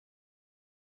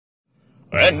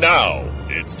And now,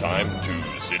 it's time to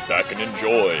sit back and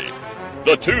enjoy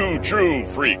the Two True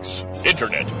Freaks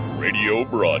Internet Radio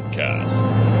Broadcast.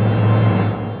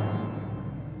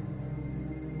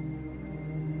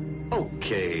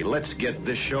 Okay, let's get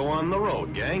this show on the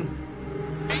road, gang.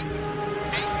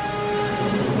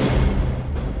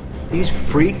 These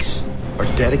freaks are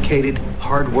dedicated,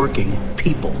 hard-working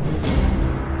people.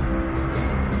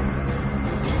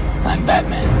 I'm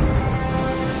Batman.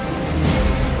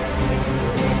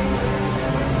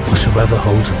 Whosoever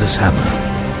holds of this hammer,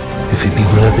 if he be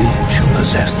worthy, shall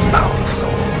possess the power of Thor.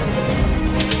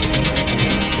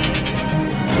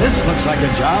 This looks like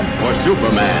a job for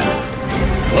Superman.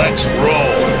 Let's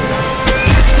roll!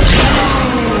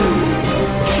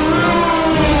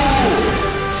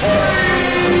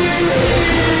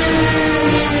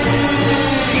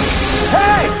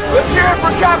 Hey! Let's hear it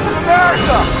for Captain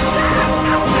America!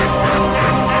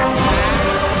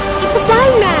 It's the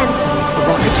Flying Man! It's the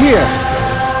Rocketeer!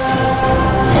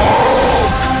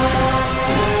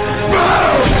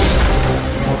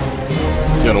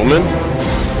 Gentlemen,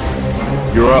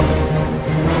 you're up.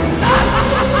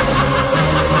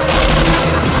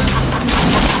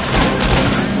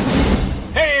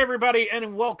 Hey everybody,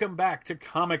 and welcome back to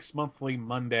Comics Monthly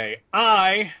Monday.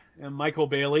 I am Michael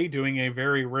Bailey, doing a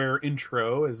very rare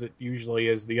intro, as it usually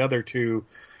is the other two.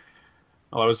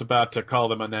 Well, I was about to call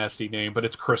them a nasty name, but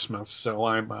it's Christmas, so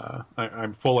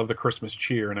I'm full of the Christmas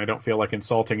cheer, and I don't feel like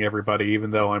insulting everybody,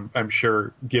 even though I'm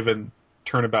sure, given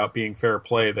Turnabout being fair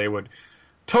play, they would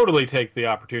totally take the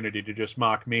opportunity to just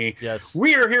mock me. Yes.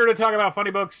 We are here to talk about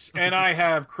funny books, and I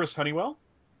have Chris Honeywell.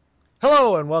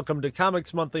 Hello, and welcome to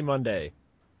Comics Monthly Monday.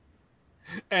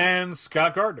 And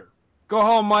Scott Gardner. Go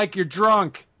home, Mike, you're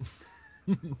drunk.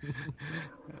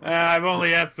 I've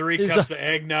only had 3 cups of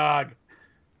eggnog.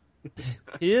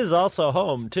 He is also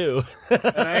home, too.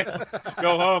 I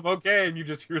go home, okay, and you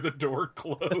just hear the door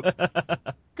close.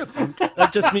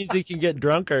 That just means he can get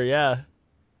drunker, yeah.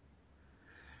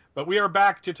 But we are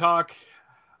back to talk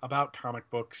about comic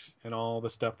books and all the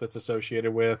stuff that's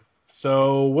associated with.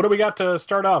 So what do we got to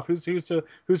start off? Who's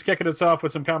kicking us off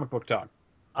with some comic book talk?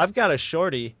 I've got a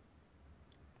shorty.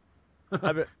 Is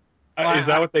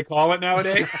that what they call it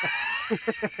nowadays?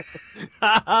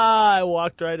 I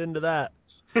walked right into that.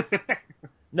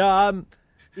 No,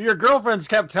 Your girlfriends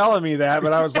kept telling me that,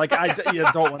 but I was like, you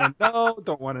don't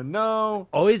want to know.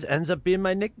 Always ends up being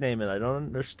my nickname, and I don't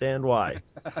understand why.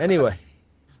 Anyway.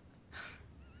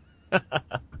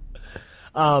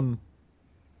 I've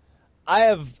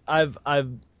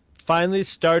finally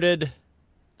started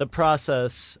the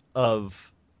process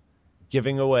of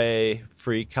giving away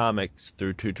free comics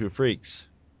through Two Freaks.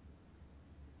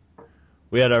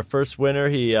 We had our first winner.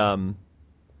 He won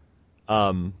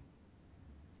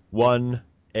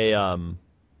a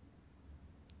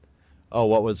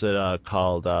what was it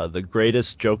called? The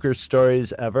Greatest Joker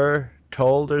Stories Ever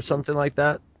Told or something like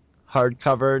that.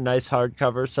 Hardcover, nice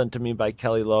hardcover sent to me by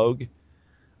Kelly Logue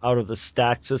out of the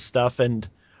stacks of stuff. And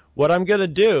what I'm going to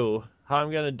do, how I'm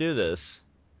going to do this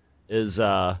is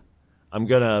I'm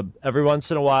going to, every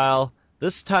once in a while,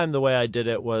 this time the way I did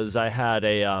it was I had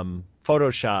a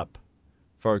Photoshop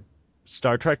for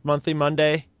Star Trek Monthly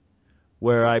Monday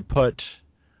where I put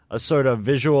a sort of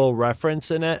visual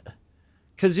reference in it.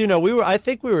 Because, you know, I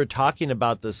think we were talking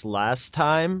about this last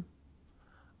time.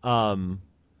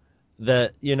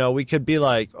 That, you know, we could be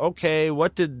like, okay,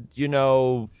 what did, you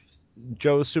know,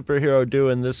 Joe Superhero do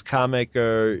in this comic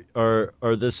or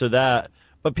this or that?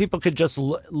 But people could just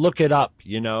look it up,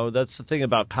 you know. That's the thing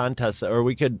about contests. Or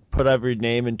we could put every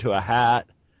name into a hat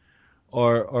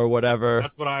or whatever.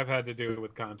 That's what I've had to do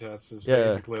with contests is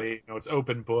basically, you know, it's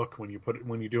open book when you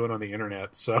do it on the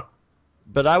internet. So,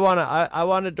 but I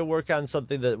wanted to work on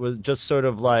something that was just sort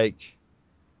of like,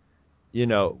 you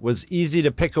know, was easy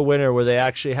to pick a winner where they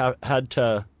actually had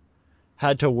to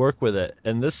work with it.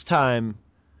 And this time,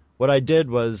 what I did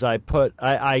was I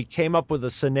came up with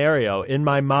a scenario in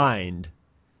my mind,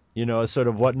 you know, sort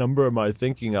of what number am I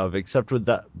thinking of, except with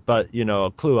that, but, you know,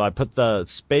 a clue. I put the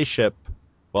spaceship,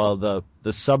 well, the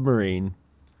submarine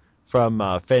from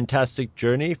Fantastic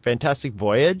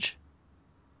Voyage.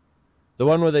 The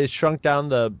one where they shrunk down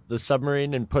the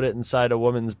submarine and put it inside a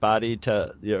woman's body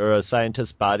or a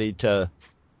scientist's body to...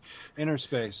 Inner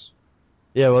space.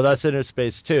 Yeah, well, that's inner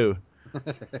space, too.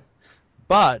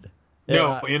 But...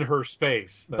 No, in her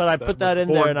space. But I put that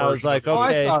in there, and I was like, okay... Oh,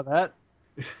 I saw that.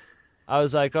 I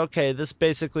was like, okay, this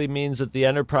basically means that the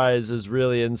Enterprise is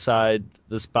really inside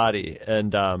this body.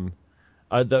 And Jonathan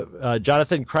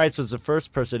Kreitz was the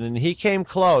first person, and he came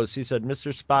close. He said,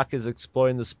 Mr. Spock is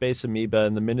exploring the space amoeba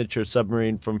in the miniature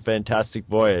submarine from Fantastic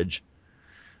Voyage.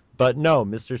 But no,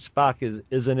 Mr. Spock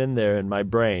isn't in there in my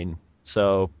brain.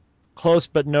 So close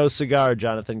but no cigar,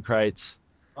 Jonathan Kreitz.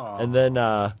 Aww. And then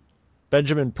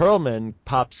Benjamin Perlman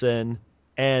pops in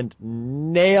and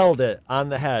nailed it on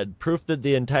the head. Proof that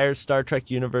the entire Star Trek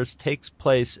universe takes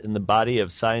place in the body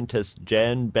of scientist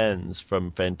Jan Benz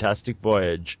from Fantastic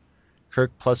Voyage.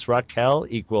 Kirk plus Raquel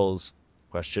equals ...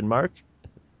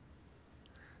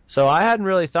 So I hadn't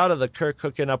really thought of the Kirk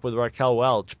hooking up with Raquel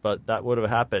Welch, but that would have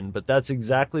happened. But that's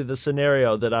exactly the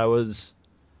scenario that I was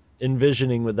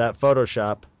envisioning with that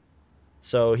Photoshop.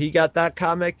 So he got that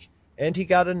comic, and he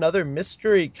got another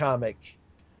mystery comic,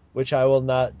 which I will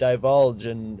not divulge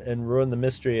and ruin the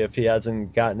mystery if he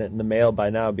hasn't gotten it in the mail by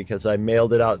now, because I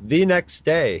mailed it out the next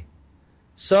day.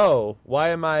 So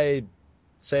why am I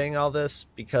saying all this?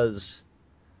 Because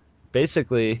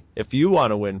basically, if you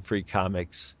want to win free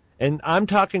comics, and I'm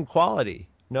talking quality,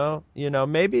 no,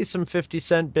 maybe some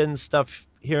 50-cent bin stuff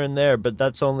here and there, but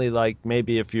that's only like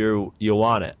maybe if you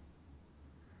want it.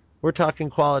 We're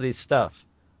talking quality stuff.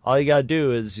 All you got to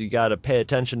do is you got to pay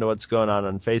attention to what's going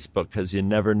on Facebook, because you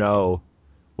never know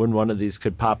when one of these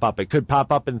could pop up. It could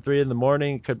pop up in 3 a.m.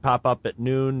 It could pop up at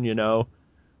noon,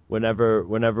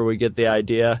 whenever we get the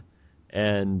idea.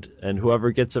 And whoever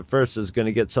gets it first is going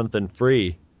to get something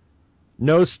free.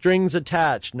 No strings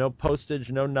attached, no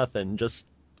postage, no nothing. Just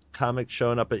comics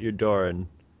showing up at your door. And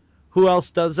who else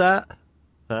does that?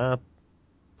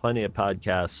 Plenty of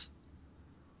podcasts.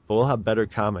 But we'll have better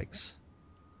comics.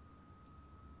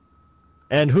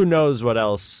 And who knows what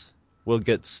else will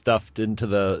get stuffed into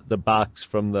the box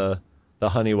from the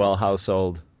Honeywell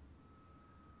household.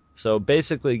 So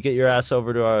basically, get your ass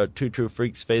over to our Two True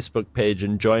Freaks Facebook page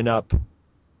and join up.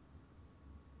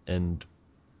 And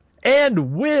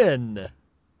win!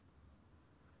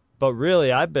 But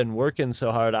really, I've been working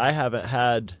so hard, I haven't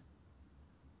had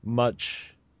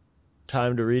much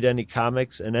time to read any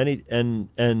comics, and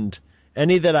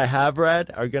any that I have read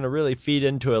are going to really feed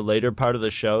into a later part of the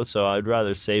show, so I'd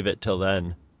rather save it till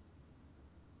then.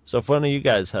 So if one of you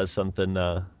guys has something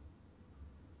to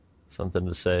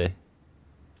say,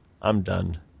 I'm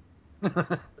done.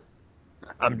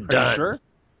 I'm done. Are you sure?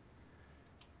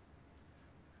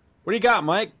 What do you got,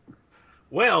 Mike?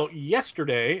 Well,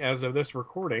 yesterday, as of this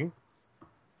recording,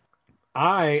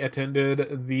 I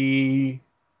attended the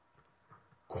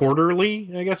quarterly,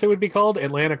 I guess it would be called,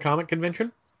 Atlanta Comic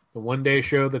Convention. The one-day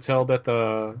show that's held at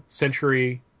the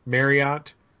Century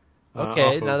Marriott.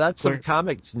 Okay, now that's some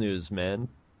comics news, man.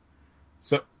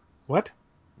 So, what?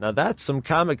 Now that's some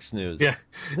comics news. Yeah.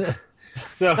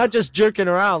 So not just jerking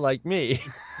around like me.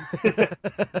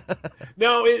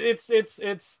 No, it's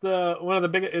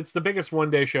the biggest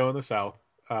one-day show in the South.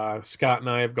 Scott and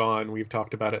I have gone. We've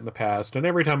talked about it in the past, and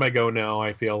every time I go now,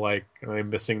 I feel like I'm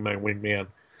missing my wingman.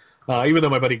 Even though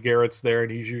my buddy Garrett's there,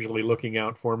 and he's usually looking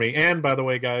out for me. And by the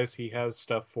way, guys, he has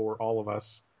stuff for all of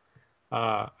us.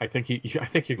 I think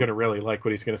you're going to really like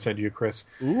what he's going to send you, Chris.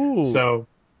 Ooh. So,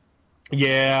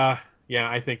 yeah,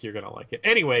 I think you're going to like it.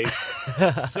 Anyways,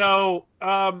 so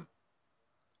the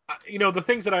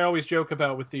things that I always joke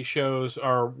about with these shows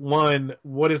are, one,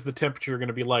 what is the temperature going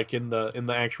to be like in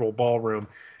the actual ballroom,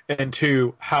 and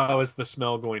two, how is the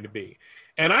smell going to be?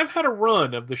 And I've had a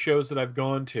run of the shows that I've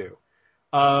gone to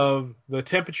of the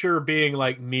temperature being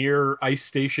like near Ice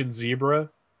Station Zebra,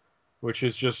 which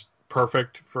is just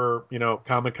perfect for,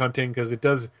 comic hunting, because it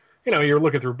does, you're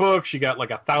looking through books, you got like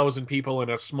 1,000 people in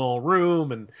a small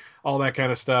room and all that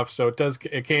kind of stuff. So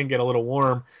it can get a little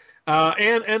warm.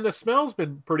 And the smell's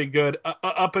been pretty good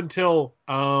up until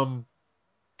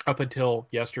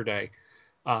yesterday.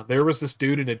 There was this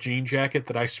dude in a jean jacket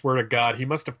that I swear to God, he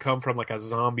must have come from like a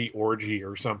zombie orgy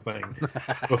or something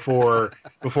before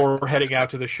heading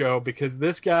out to the show, because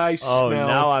this guy smelled... Oh,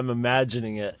 now I'm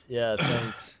imagining it. Yeah,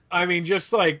 thanks. I mean,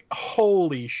 just like,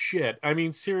 holy shit. I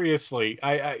mean, seriously,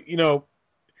 I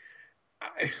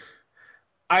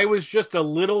was just a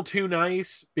little too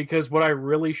nice, because what I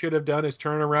really should have done is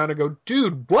turn around and go,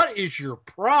 dude, what is your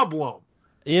problem?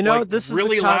 This is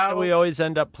really the con loud. That we always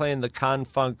end up playing the Con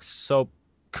Funk soap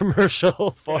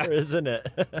commercial for, isn't it?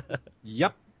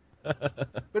 Yep.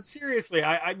 But seriously,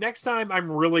 I next time I'm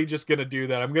really just gonna do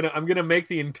that. I'm gonna make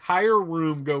the entire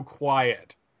room go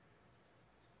quiet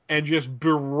and just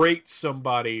berate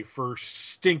somebody for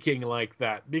stinking like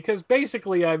that. Because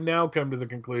basically I've now come to the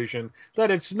conclusion that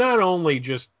it's not only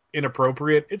just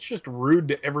inappropriate, it's just rude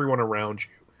to everyone around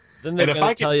you. Then they're going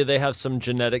to tell you they have some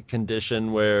genetic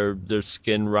condition where their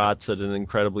skin rots at an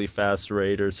incredibly fast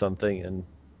rate or something.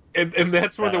 And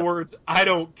that's where the words, I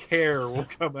don't care, will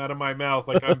come out of my mouth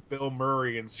like I'm Bill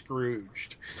Murray and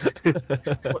Scrooged.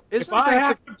 Isn't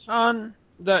that, John,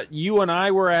 that you and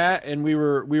I were at, and we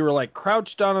were like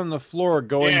crouched down on the floor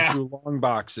going through long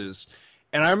boxes.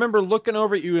 And I remember looking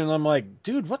over at you, and I'm like,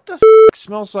 dude, what the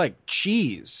smells like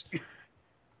cheese?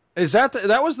 Is that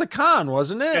that was the con,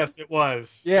 wasn't it? Yes, it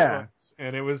was. Yeah, it was.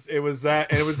 And it was that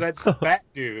fat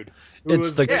dude.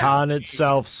 It's the con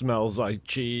itself smells like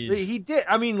cheese. He did.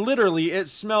 I mean, literally, it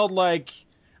smelled like.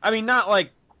 I mean, not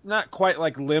quite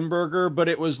like Limburger, but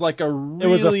it was like a really. It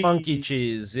was a funky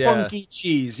cheese. Yeah. Funky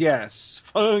cheese. Yes.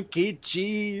 Funky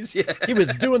cheese. Yeah. He was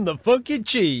doing the funky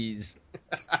cheese.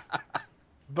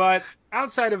 But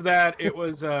outside of that, it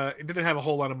was it didn't have a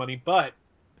whole lot of money, but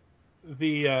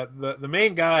the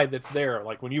main guy that's there,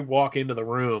 like when you walk into the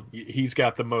room, he's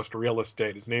got the most real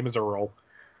estate. His name is Earl,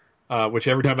 which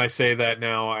every time I say that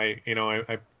now, I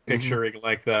picturing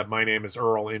like the "My name is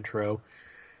Earl" intro.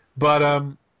 But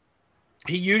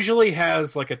he usually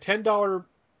has like a $10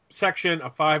 section, a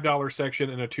 $5 section,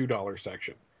 and a $2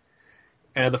 section.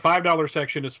 And the $5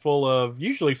 section is full of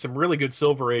usually some really good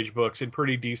Silver Age books in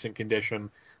pretty decent condition.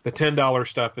 The $10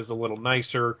 stuff is a little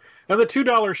nicer. And the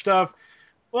 $2 stuff,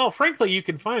 well, frankly, you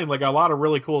can find like a lot of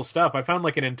really cool stuff. I found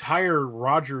like an entire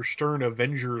Roger Stern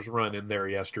Avengers run in there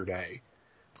yesterday.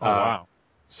 Oh, wow.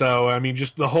 So, I mean,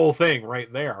 just the whole thing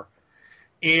right there.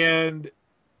 And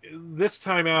this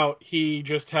time out, he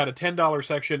just had a $10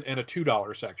 section and a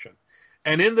 $2 section.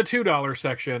 And in the $2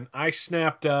 section, I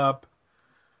snapped up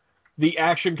the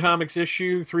Action Comics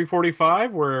issue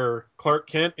 345, where Clark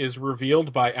Kent is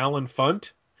revealed by Alan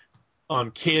Funt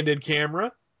on candid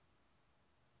camera.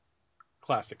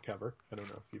 Classic cover. I don't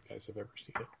know if you guys have ever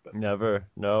seen it. But never.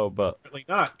 No, but apparently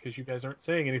not, because you guys aren't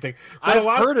saying anything. But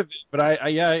I've heard of it, but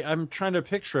I'm trying to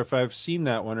picture if I've seen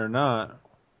that one or not.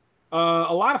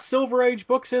 A lot of Silver Age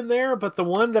books in there, but the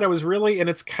one that I was really, and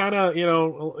it's kind of,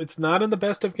 it's not in the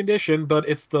best of condition, but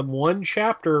it's the one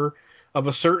chapter of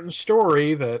a certain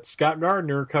story that Scott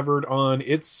Gardner covered on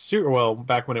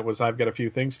back when it was I've Got a Few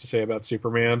Things to Say About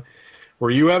Superman,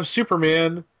 where you have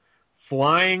Superman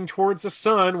flying towards the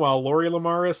sun while Lori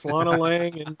Lamaris, Lana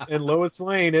Lang, and Lois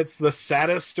Lane. It's the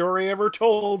saddest story ever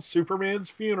told, Superman's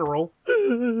funeral.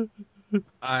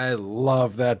 I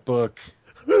love that book.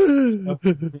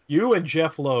 You and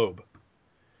Jeff Loeb.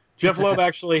 Jeff Loeb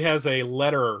actually has a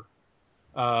letter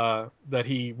that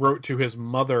he wrote to his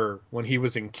mother when he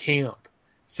was in camp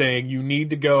saying, you need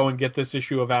to go and get this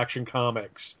issue of Action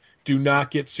Comics. Do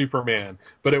not get Superman.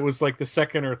 But it was like the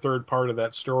second or third part of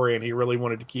that story, and he really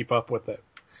wanted to keep up with it.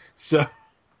 So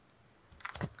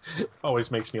always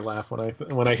makes me laugh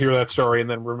when I hear that story and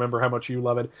then remember how much you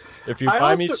love it. If you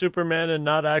buy me Superman and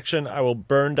not Action, I will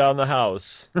burn down the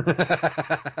house.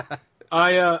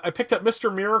 I picked up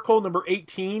Mr. Miracle number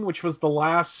 18, which was the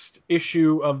last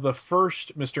issue of the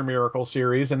first Mr. Miracle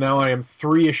series, and now I am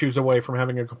 3 issues away from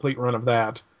having a complete run of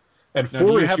that. And now, 4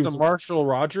 do you issues. have the Marshall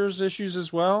Rogers issues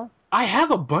as well? I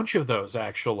have a bunch of those,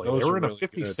 actually. They were in a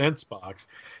 50 cents box.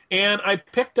 And I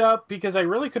picked up, because I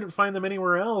really couldn't find them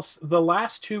anywhere else, the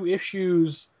last 2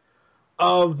 issues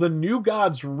of the New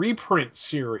Gods reprint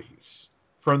series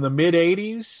from the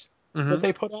mid-'80s that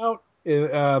they put out.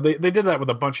 They did that with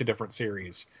a bunch of different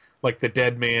series, like The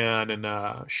Dead Man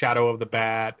and Shadow of the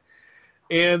Bat.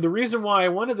 And the reason why I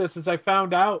wanted this is I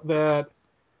found out that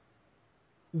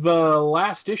the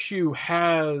last issue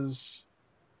has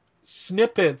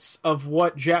snippets of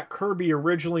what Jack Kirby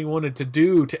originally wanted to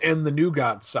do to end the New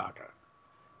Gods saga.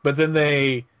 But then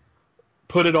they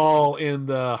put it all in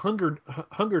the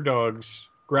Hunger Dogs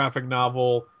graphic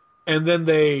novel, and then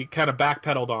they kind of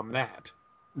backpedaled on that.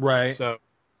 Right. So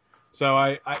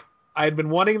I had been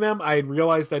wanting them. I had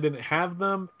realized I didn't have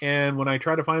them, and when I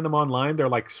try to find them online, they're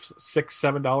like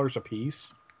 $6-7 a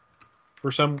piece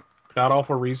for some god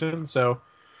awful reason. So,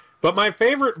 but my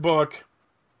favorite book,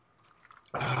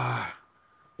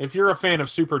 if you're a fan of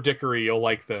Super Dickory, you'll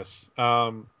like this.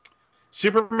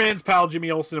 Superman's Pal,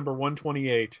 Jimmy Olsen, number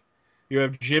 128. You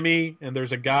have Jimmy, and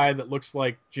there's a guy that looks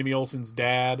like Jimmy Olsen's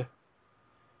dad,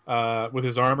 with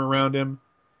his arm around him.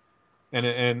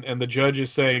 And the judge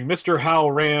is saying, Mr. Hal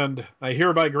Rand, I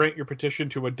hereby grant your petition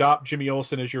to adopt Jimmy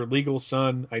Olsen as your legal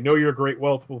son. I know your great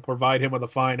wealth will provide him with a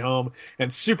fine home.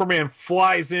 And Superman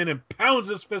flies in and pounds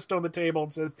his fist on the table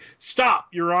and says, stop,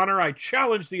 Your Honor, I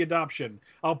challenge the adoption.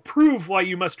 I'll prove why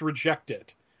you must reject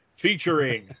it.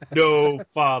 Featuring No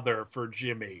Father for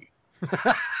Jimmy.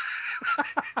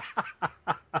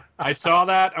 I saw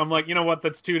that. I'm like, you know what?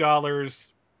 That's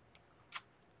 $2.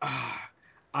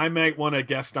 I might want to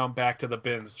guest on Back to the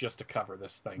Bins just to cover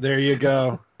this thing. There you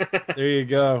go. There you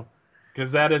go.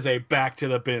 Because that is a Back to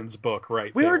the Bins book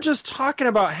right there. We were just talking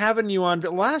about having you on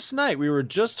last night. We were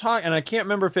just talking, and I can't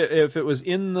remember if it was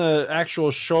in the actual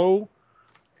show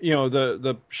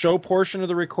the show portion of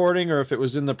the recording, or if it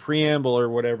was in the preamble or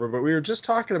whatever. But we were just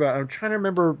talking about. I'm trying to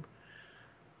remember.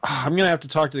 I'm gonna have to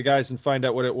talk to the guys and find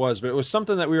out what it was. But it was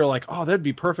something that we were like, oh, that'd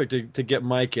be perfect to get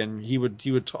Mike in. He would.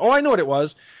 Oh, I know what it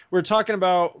was. We were talking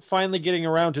about finally getting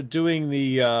around to doing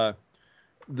the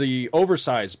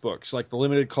oversized books, like the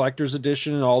limited collector's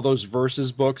edition and all those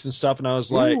versus books and stuff. And I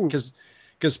was like,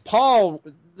 because Paul,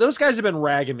 those guys have been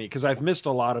ragging me because I've missed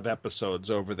a lot of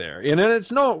episodes over there, and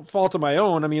it's no fault of my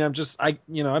own. I mean,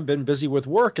 I've been busy with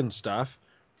work and stuff,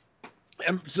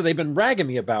 and so they've been ragging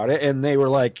me about it. And they were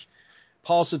like,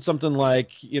 Paul said something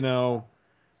like, he was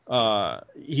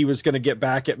going to get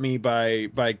back at me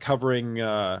by covering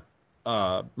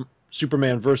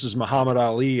Superman versus Muhammad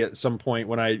Ali at some point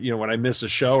when I miss a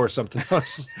show or something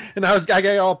else. And I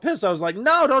got all pissed. I was like,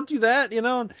 no, don't do that,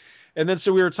 And then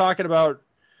so we were talking about,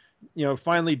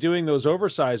 finally doing those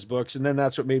oversized books. And then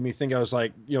that's what made me think. I was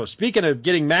like, speaking of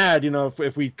getting mad,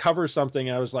 if we cover something,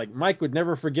 I was like, Mike would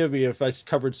never forgive me if I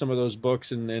covered some of those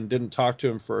books and didn't talk to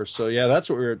him first. So yeah,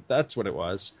 that's what it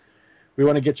was. We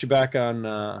want to get you back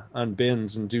on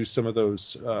bins and do some of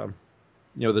those,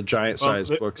 the giant size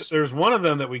books. There's one of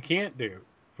them that we can't do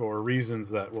for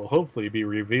reasons that will hopefully be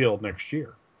revealed next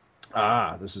year.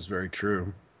 This is very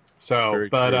true. So,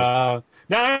 no,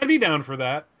 I'd be down for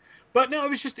that. But no,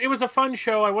 it was a fun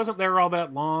show. I wasn't there all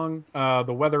that long.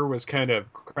 The weather was kind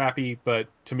of crappy, but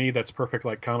to me, that's perfect,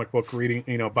 like comic book reading,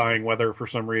 buying weather for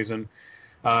some reason.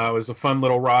 It was a fun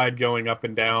little ride going up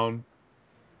and down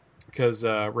because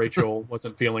Rachel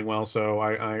wasn't feeling well, so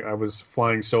I was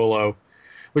flying solo,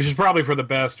 which is probably for the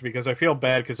best because I feel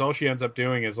bad because all she ends up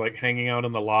doing is like hanging out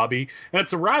in the lobby. And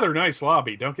it's a rather nice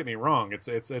lobby, don't get me wrong. It's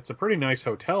a pretty nice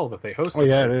hotel that they host. Oh,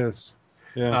 yeah, it is.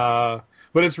 Yeah.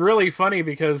 But it's really funny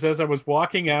because as I was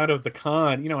walking out of the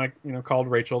con, I called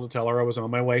Rachel to tell her I was on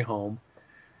my way home.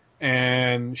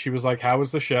 And she was like, how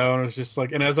was the show? And I was just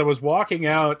like, and as I was walking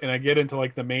out and I get into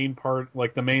like the main part,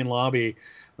 like the main lobby,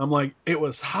 I'm like, it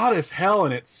was hot as hell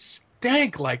and it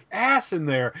stank like ass in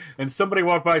there. And somebody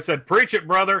walked by and said, preach it,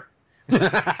 brother.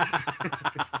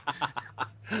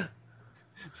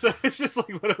 So it's just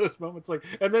like one of those moments, like,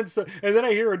 and then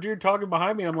I hear a dude talking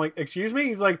behind me. And I'm like, excuse me?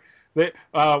 He's like,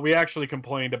 we actually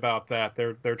complained about that.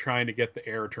 They're trying to get the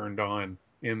air turned on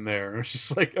in there. It's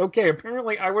just like, okay,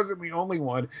 apparently I wasn't the only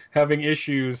one having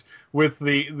issues with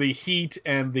the heat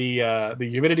and the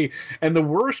humidity. And the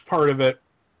worst part of it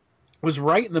was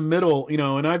right in the middle,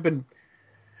 and I've been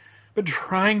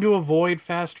trying to avoid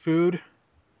fast food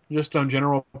just on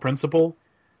general principle.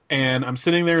 And I'm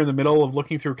sitting there in the middle of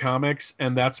looking through comics,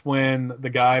 and that's when the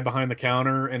guy behind the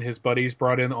counter and his buddies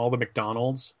brought in all the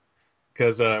McDonald's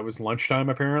because it was lunchtime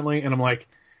apparently. And I'm like,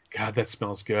 God, that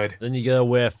smells good. Then you get a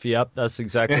whiff. Yep, that's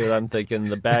exactly what I'm thinking.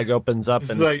 The bag opens up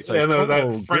and it's like,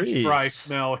 that French fry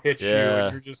smell hits you,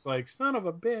 and you're just like, son of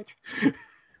a bitch.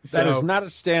 That is not a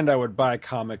stand I would buy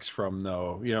comics from,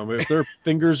 though. If their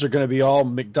fingers are going to be all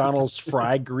McDonald's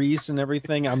fry grease and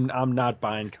everything, I'm not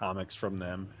buying comics from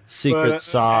them. Secret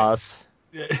sauce.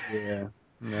 Yeah.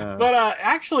 No. But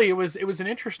actually, it was an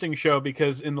interesting show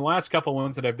because in the last couple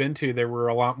ones that I've been to, there were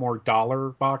a lot more dollar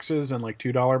boxes and like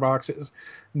 $2 boxes.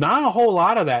 Not a whole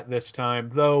lot of that this time,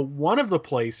 though. One of the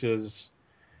places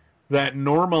that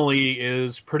normally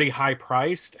is pretty high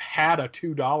priced had a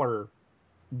 $2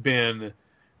 bin.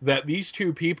 That these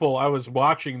two people, I was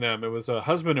watching them. It was a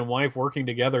husband and wife working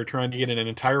together trying to get an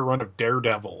entire run of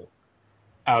Daredevil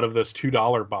out of this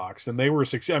 $2 box. And they were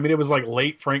successful. I mean, it was like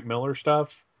late Frank Miller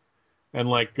stuff and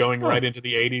like going right into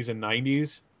the 80s and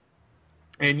 90s.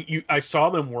 And I saw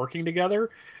them working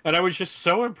together, and I was just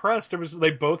so impressed.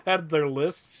 They both had their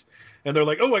lists, and they're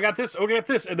like, oh, I got this,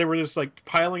 and they were just like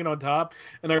piling it on top.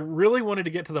 And I really wanted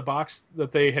to get to the box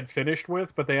that they had finished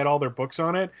with, but they had all their books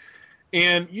on it.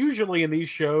 And usually in these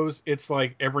shows, it's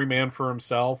like every man for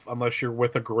himself, unless you're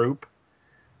with a group.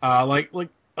 Like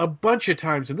a bunch of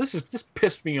times, and this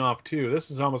pissed me off too.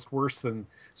 This is almost worse than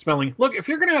smelling. Look, if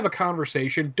you're going to have a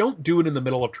conversation, don't do it in the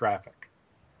middle of traffic.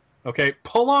 Okay,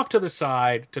 pull off to the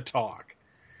side to talk.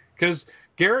 Because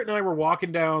Garrett and I were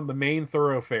walking down the main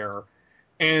thoroughfare,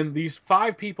 and these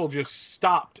 5 people just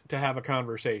stopped to have a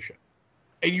conversation.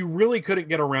 And you really couldn't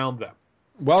get around them.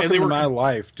 Welcome to my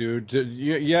life, dude.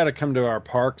 You got to come to our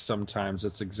park sometimes.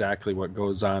 It's exactly what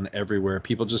goes on everywhere.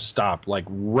 People just stop, like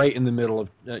right in the middle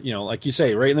of, like you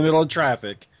say, right in the middle of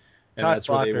traffic. And cock that's blockers,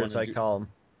 what they want to do. I call them.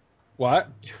 What?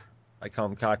 I call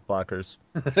them cock blockers.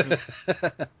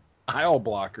 Aisle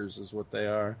blockers is what they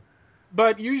are.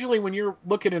 But usually when you're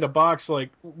looking at a box, like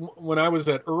when I was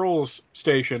at Earl's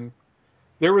station,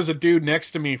 there was a dude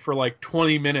next to me for like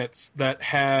 20 minutes that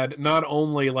had not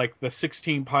only like the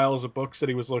 16 piles of books that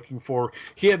he was looking for,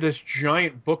 he had this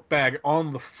giant book bag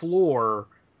on the floor,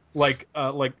 like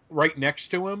right next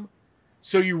to him,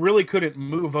 so you really couldn't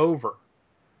move over.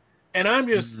 And I'm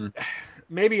just,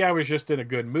 maybe I was just in a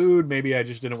good mood, maybe I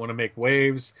just didn't want to make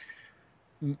waves.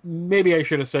 Maybe I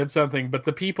should have said something, but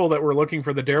the people that were looking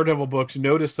for the Daredevil books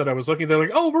noticed that I was looking. They're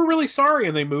like, "Oh, we're really sorry,"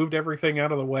 and they moved everything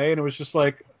out of the way, and it was just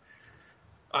like,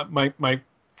 my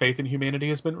faith in humanity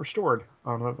has been restored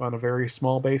on a very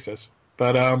small basis.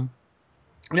 But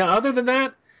now, other than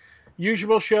that,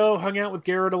 usual show. Hung out with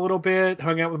Garrett a little bit.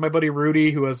 Hung out with my buddy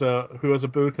Rudy, who has a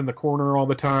booth in the corner all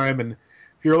the time. And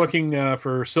if you're looking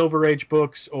for Silver Age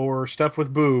books or stuff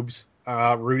with boobs,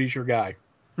 Rudy's your guy.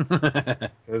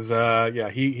 Because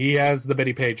he has the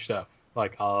Betty Page stuff,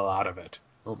 like a lot of it.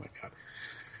 Oh my god.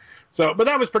 So, but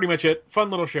that was pretty much it. Fun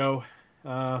little show.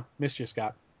 Missed you,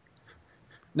 Scott.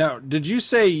 Now, did you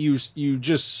say you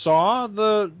just saw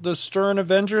the Stern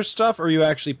Avengers stuff, or you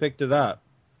actually picked it up?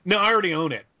 No, I already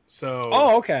own it. So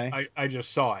okay. I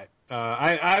just saw it.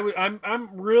 I'm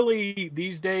really,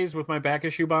 these days with my back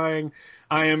issue buying,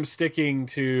 I am sticking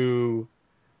to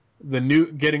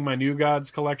getting my New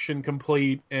Gods collection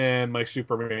complete and my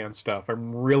Superman stuff.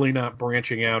 I'm really not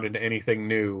branching out into anything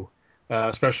new,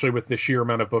 especially with the sheer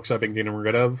amount of books I've been getting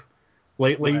rid of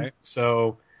lately. Right.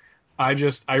 So I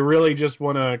really just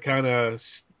want to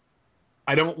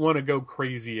I don't want to go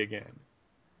crazy again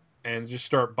and just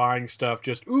start buying stuff.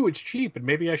 Just, ooh, it's cheap, and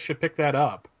maybe I should pick that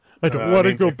up. I don't want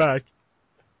to go back.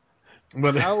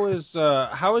 But how is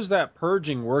that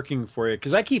purging working for you?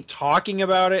 Because I keep talking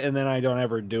about it and then I don't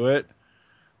ever do it.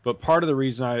 But part of the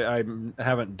reason I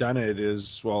haven't done it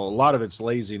is, well, a lot of it's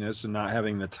laziness and not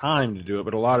having the time to do it.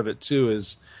 But a lot of it too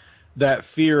is that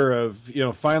fear of,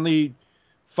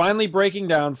 finally breaking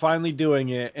down, finally doing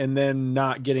it, and then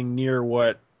not getting near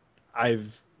what I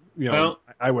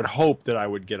would hope that I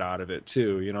would get out of it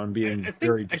too. And being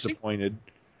very disappointed.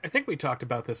 I think we talked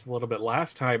about this a little bit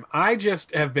last time. I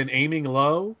just have been aiming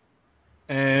low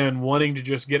and wanting to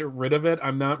just get rid of it.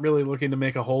 I'm not really looking to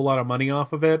make a whole lot of money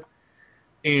off of it.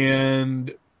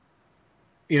 And,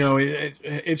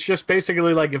 it's just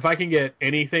basically like if I can get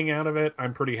anything out of it,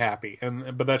 I'm pretty happy.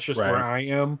 But that's just where I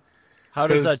am. How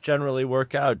does that generally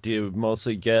work out? Do you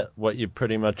mostly get what you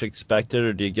pretty much expected,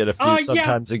 or do you get a few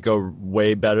sometimes that go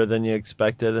way better than you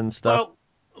expected and stuff? Well,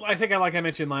 I think, like I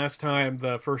mentioned last time,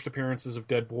 the first appearances of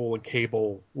Deadpool and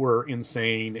Cable were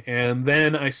insane. And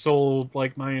then I sold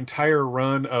like my entire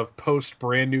run of post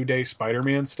Brand New Day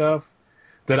Spider-Man stuff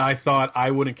that I thought I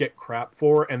wouldn't get crap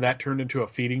for, and that turned into a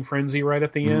feeding frenzy right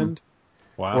at the end.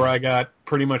 Wow. Where I got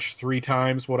pretty much 3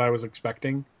 times what I was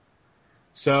expecting.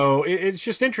 So it's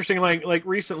just interesting. Like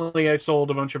recently I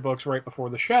sold a bunch of books right before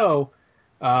the show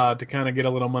to kind of get a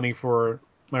little money for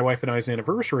my wife and I's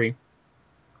anniversary.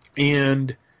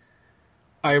 And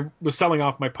I was selling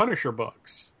off my Punisher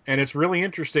books, and it's really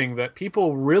interesting that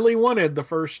people really wanted the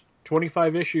first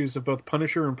 25 issues of both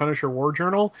Punisher and Punisher War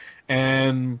Journal,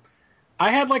 and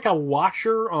I had like a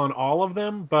watcher on all of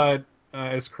them, but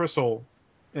as Crystal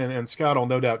and Scott will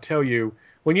no doubt tell you,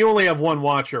 when you only have one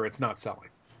watcher, it's not selling.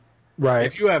 Right.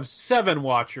 If you have 7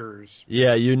 watchers,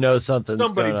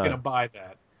 somebody's going to buy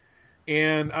that.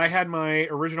 And I had my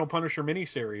original Punisher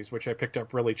miniseries, which I picked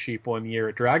up really cheap one year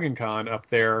at Dragon Con up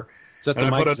there. Is that the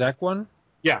Mike Zeck one?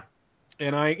 Yeah.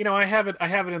 And I have it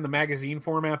in the magazine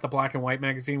format, the black and white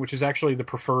magazine, which is actually the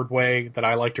preferred way that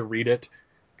I like to read it,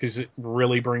 because it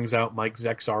really brings out Mike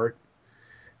Zeck's art.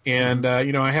 And,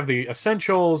 I have the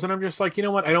essentials, and I'm just like, you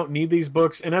know what? I don't need these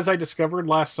books. And as I discovered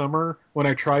last summer when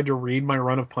I tried to read my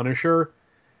run of Punisher,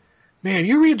 man,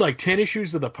 you read like 10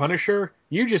 issues of the Punisher,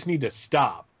 you just need to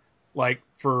stop like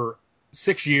for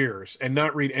 6 years and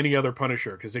not read any other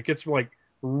Punisher, because it gets like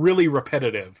really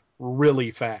repetitive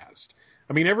really fast.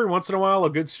 I mean, every once in a while a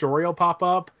good story will pop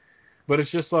up, but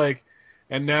it's just like,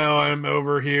 and now I'm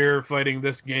over here fighting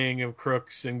this gang of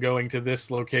crooks and going to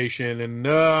this location, and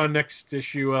next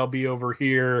issue I'll be over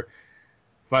here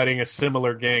fighting a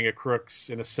similar gang of crooks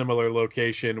in a similar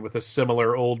location with a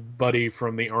similar old buddy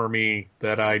from the army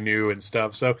that I knew and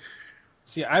stuff. So,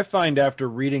 see, I find after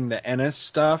reading the Ennis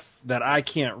stuff that I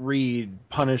can't read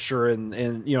Punisher and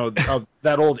of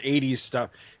that old 80s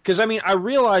stuff. Because, I mean, I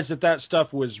realized that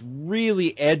stuff was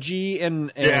really edgy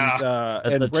and at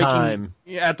the time.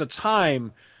 At the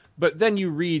time. But then you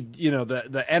read,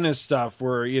 the Ennis stuff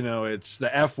where, it's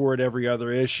the F word every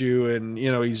other issue, and,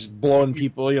 he's blowing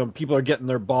people, people are getting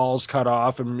their balls cut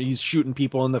off, and he's shooting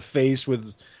people in the face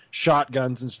with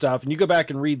shotguns and stuff. And you go back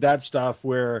and read that stuff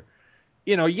where,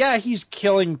 yeah, he's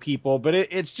killing people, but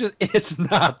it's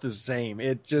not the same.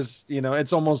 It just,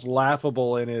 it's almost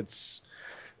laughable in its,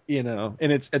 in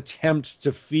its attempt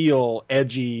to feel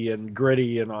edgy and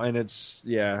gritty, and it's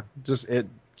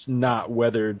not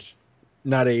weathered,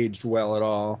 not aged well at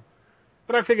all.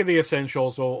 But I figure the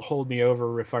essentials will hold me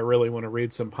over if I really want to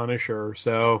read some Punisher.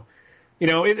 So,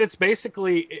 it's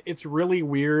basically, it's really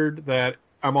weird that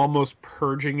I'm almost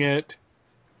purging it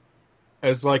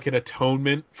as like an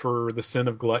atonement for the sin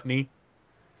of gluttony.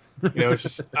 It's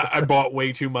just, I bought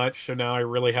way too much, so now I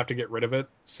really have to get rid of it.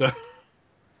 So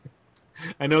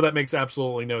I know that makes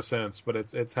absolutely no sense, but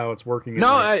it's how it's working. It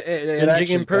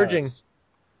actually and purging. Does.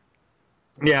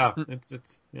 Yeah,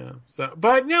 it's yeah. So,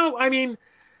 but no, I mean,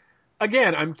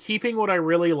 again, I'm keeping what I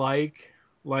really like.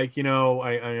 Like,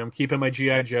 I am keeping my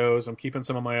G.I. Joes. I'm keeping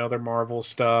some of my other Marvel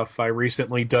stuff. I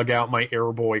recently dug out my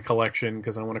Airboy collection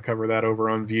because I want to cover that over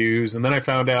on Views. And then I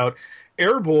found out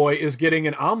Airboy is getting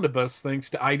an omnibus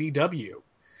thanks to IDW.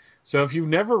 So if you've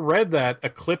never read that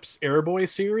Eclipse Airboy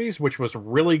series, which was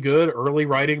really good, early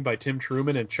writing by Tim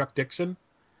Truman and Chuck Dixon,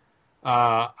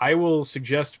 I will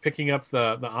suggest picking up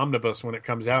the omnibus when it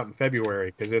comes out in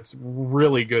February because it's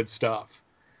really good stuff.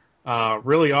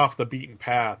 Really off the beaten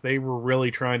path. They were really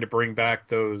trying to bring back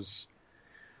those.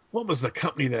 What was the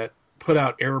company that put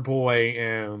out Airboy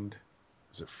and?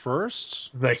 Was it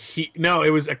First? No, it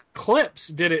was Eclipse.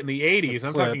 Did it in the '80s.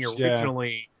 I'm talking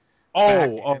originally.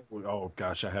 Yeah. Oh,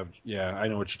 gosh! I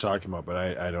know what you're talking about, but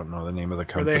I don't know the name of the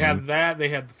company. They had that. They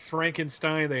had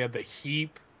Frankenstein. They had the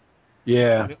Heap.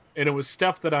 Yeah. And it was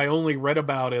stuff that I only read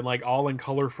about in like All in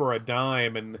Color for a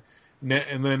Dime and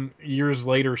then years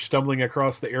later stumbling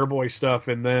across the Airboy stuff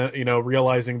and then,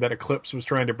 realizing that Eclipse was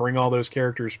trying to bring all those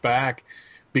characters back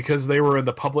because they were in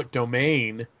the public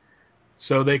domain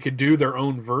so they could do their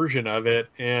own version of it.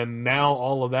 And now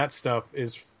all of that stuff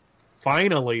is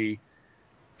finally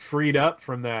freed up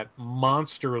from that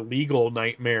monster legal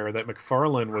nightmare that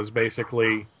McFarlane was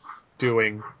basically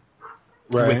doing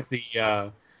with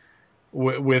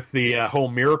the whole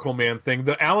Miracle Man thing.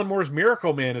 The Alan Moore's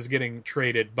Miracle Man is getting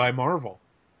traded by Marvel.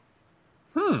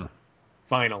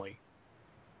 Finally.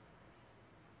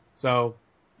 So,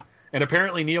 and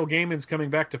apparently Neil Gaiman's coming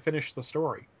back to finish the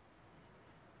story,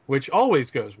 which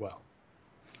always goes well.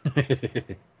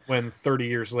 When 30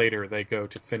 years later they go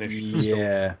to finish the story.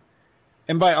 Yeah.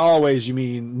 And by always, you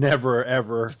mean never,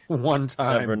 ever, one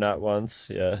time. Never, not once,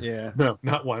 yeah. Yeah. No,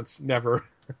 not once, never.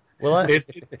 Well,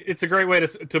 it's a great way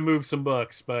to move some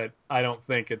books, but I don't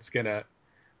think it's gonna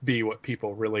be what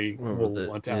people really will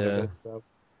want out of it. So.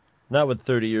 Not with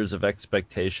 30 years of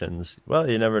expectations. Well,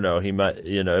 you never know. He might,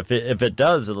 if it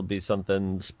does, it'll be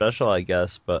something special, I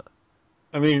guess. But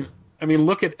I mean,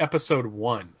 look at episode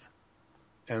 1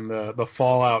 and the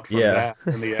fallout from that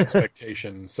and the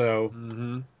expectation. So,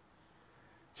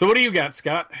 So what do you got,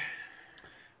 Scott?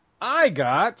 I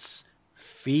got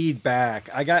feedback.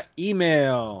 I got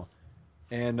email.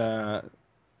 And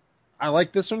I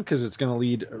like this one because it's going to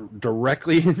lead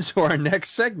directly into our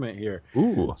next segment here.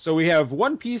 Ooh. So we have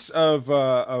one piece of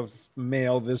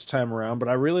mail this time around, but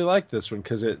I really like this one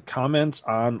because it comments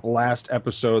on last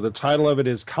episode. The title of it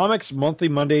is Comics Monthly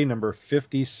Monday number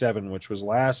 57, which was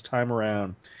last time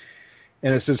around.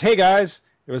 And it says, "Hey guys,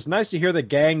 it was nice to hear the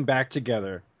gang back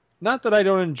together. Not that I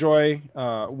don't enjoy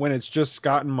when it's just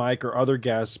Scott and Mike or other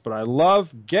guests, but I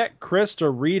love get Chris to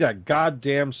read a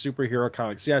goddamn superhero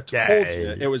comic." See, I told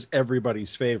you it was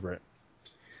everybody's favorite.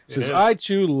 It says, "I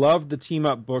too loved the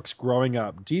team-up books growing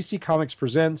up. DC Comics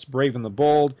Presents, Brave and the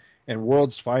Bold, and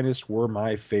World's Finest were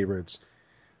my favorites.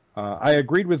 I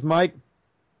agreed with Mike,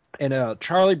 and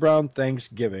Charlie Brown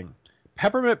Thanksgiving.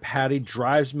 Peppermint Patty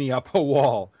drives me up a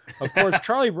wall. Of course,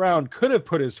 Charlie Brown could have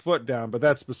put his foot down, but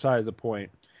that's beside the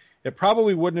point. It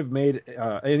probably wouldn't have made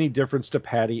any difference to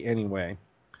Patty anyway.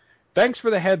 Thanks for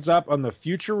the heads up on the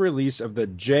future release of the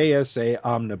JSA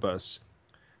Omnibus.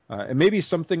 It may be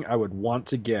something I would want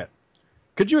to get.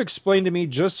 Could you explain to me,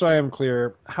 just so I am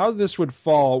clear, how this would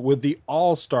fall with the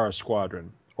All-Star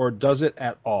Squadron, or does it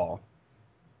at all?"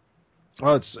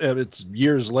 Well, it's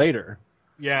years later.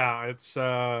 Yeah, it's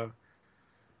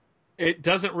it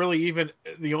doesn't really even.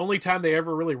 The only time they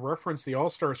ever really referenced the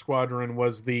All-Star Squadron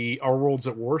was the Our Worlds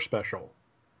at War special,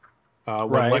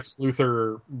 when Lex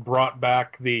Luthor brought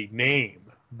back the name.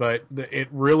 But it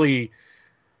really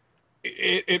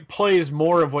it plays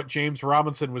more of what James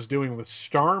Robinson was doing with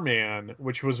Starman,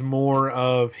 which was more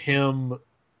of him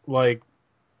like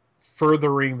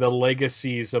furthering the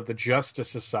legacies of the Justice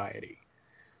Society.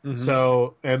 Mm-hmm.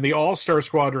 So, and the All-Star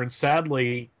Squadron,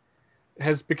 sadly,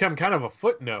 has become kind of a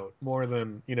footnote more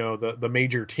than, the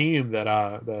major team that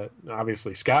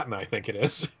obviously Scott and I think it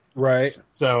is. Right.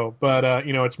 So, but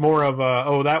it's more of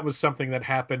that was something that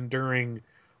happened during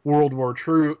World War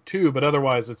II, but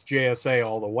otherwise it's JSA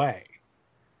all the way.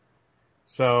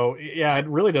 So, yeah, it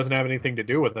really doesn't have anything to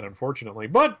do with it, unfortunately.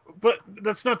 But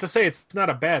that's not to say it's not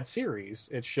a bad series.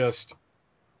 It's just,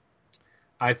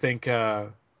 I think I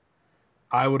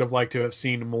would have liked to have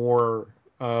seen more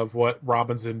of what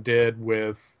Robinson did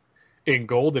in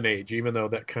Golden Age, even though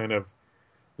that kind of,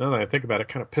 now that I think about it,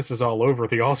 kind of pisses all over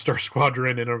the All-Star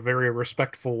Squadron in a very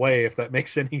respectful way, if that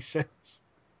makes any sense.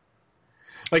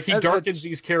 Like, he darkens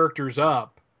these characters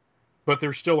up, but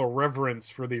there's still a reverence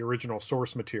for the original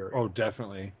source material. Oh,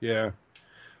 definitely, yeah.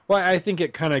 Well, I think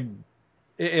it kind of,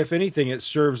 if anything, it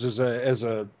serves as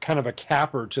a kind of a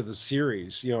capper to the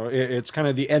series. It's kind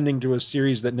of the ending to a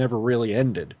series that never really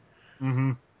ended.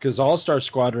 Because All-Star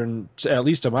Squadron, at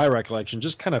least to my recollection,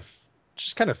 just kind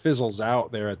of fizzles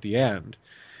out there at the end,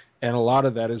 and a lot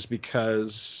of that is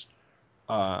because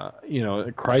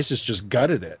Crisis just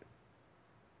gutted it.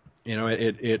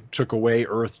 It took away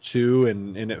Earth 2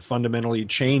 and it fundamentally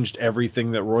changed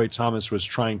everything that Roy Thomas was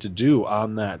trying to do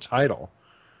on that title.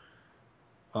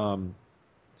 I'm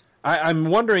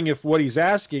wondering if what he's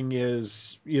asking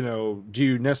is, do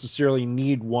you necessarily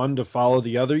need one to follow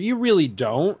the other? You really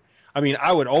don't. I mean,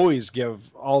 I would always give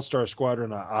All-Star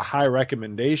Squadron a high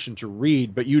recommendation to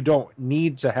read, but you don't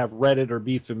need to have read it or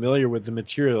be familiar with the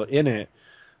material in it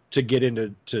to get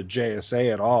into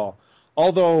JSA at all.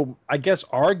 Although, I guess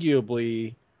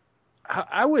arguably,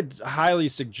 I would highly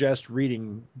suggest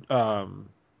reading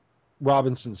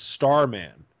Robinson's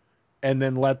Starman and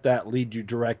then let that lead you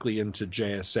directly into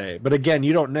JSA. But again,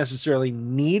 you don't necessarily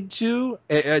need to.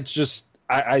 It's just,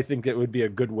 I think it would be a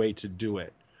good way to do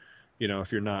it,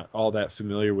 if you're not all that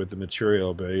familiar with the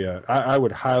material. But yeah, I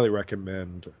would highly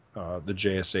recommend the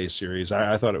JSA series.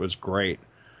 I thought it was great.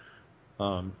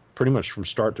 Pretty much from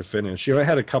start to finish. It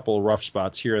had a couple of rough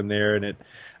spots here and there, and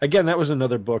that was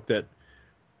another book that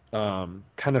kind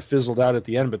of fizzled out at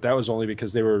the end, but that was only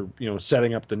because they were,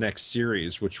 setting up the next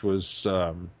series, which was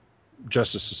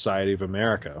Justice Society of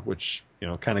America, which,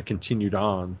 kind of continued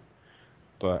on.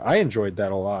 But I enjoyed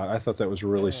that a lot. I thought that was a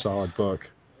really solid book.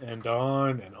 And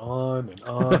on and on and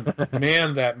on.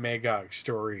 Man, that Magog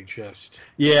story just...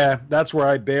 Yeah, that's where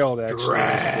I bailed, actually.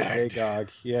 Dragged. Magog.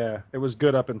 Yeah, it was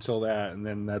good up until that, and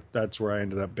then that's where I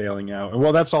ended up bailing out. And,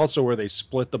 well, that's also where they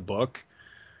split the book.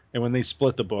 And when they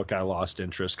split the book, I lost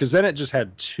interest. Because then it just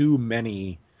had too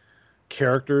many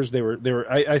characters.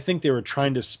 I think they were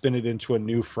trying to spin it into a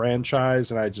new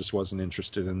franchise, and I just wasn't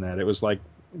interested in that. It was like,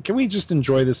 can we just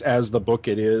enjoy this as the book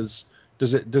it is?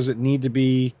 Does it need to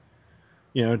be...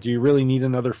 do you really need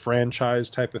another franchise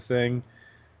type of thing?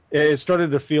 It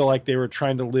started to feel like they were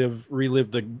trying to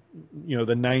relive the,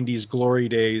 the 90s glory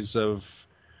days of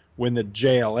when the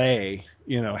JLA,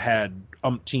 had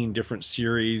umpteen different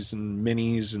series and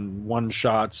minis and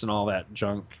one-shots and all that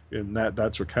junk. And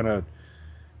that's what kind of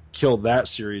killed that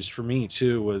series for me,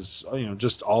 too, was,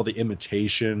 just all the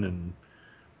imitation and,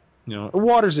 it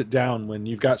waters it down when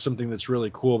you've got something that's really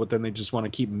cool, but then they just want to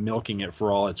keep milking it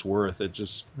for all it's worth. It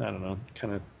just, I don't know,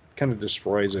 kind of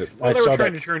destroys it. Well, they were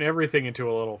trying to turn everything into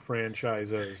a little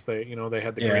franchises. They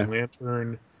had the Green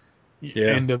Lantern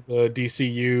end of the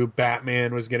DCU.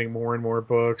 Batman was getting more and more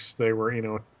books. They were,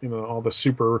 all the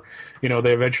super, they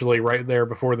eventually right there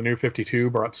before the New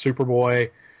 52 brought a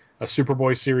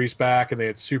Superboy series back, and they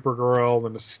had Supergirl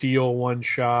and the Steel one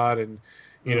shot and.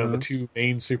 The two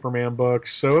main Superman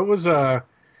books. So it was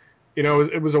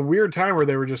it was a weird time where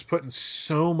they were just putting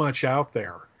so much out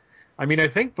there. I mean, I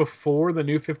think before the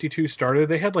New 52 started,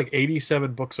 they had like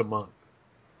 87 books a month.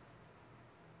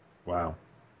 Wow.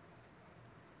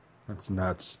 That's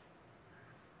nuts.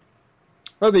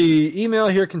 Well, the email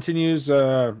here continues,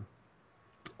 a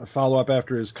follow-up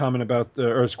after his comment about,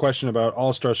 or his question about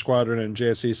All-Star Squadron and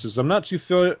JSA. He says, I'm not too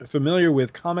familiar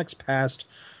with comics past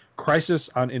Crisis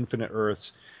on Infinite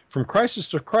Earths. From Crisis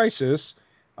to Crisis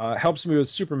helps me with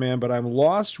Superman, but I'm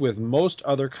lost with most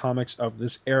other comics of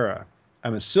this era.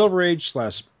 I'm a Silver Age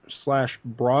 /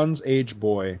 Bronze Age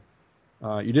boy.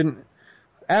 You didn't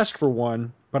ask for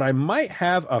one, but I might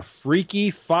have a freaky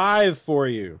 5 for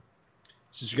you.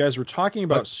 Since you guys were talking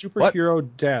about superhero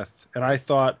death, and I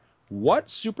thought, what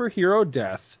superhero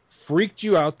death freaked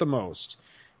you out the most?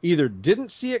 Either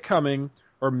didn't see it coming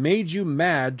or made you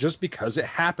mad just because it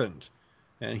happened.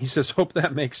 And he says, hope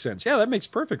that makes sense. Yeah, that makes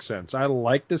perfect sense. I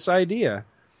like this idea.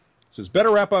 He says,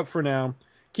 better wrap up for now.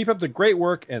 Keep up the great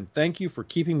work, and thank you for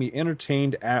keeping me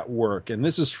entertained at work. And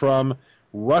this is from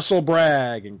Russell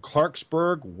Bragg in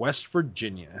Clarksburg, West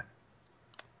Virginia.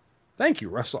 Thank you,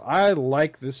 Russell. I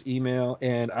like this email,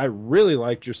 and I really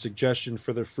liked your suggestion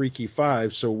for the Freaky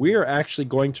Five. So we are actually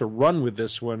going to run with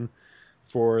this one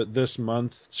for this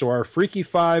month. So our Freaky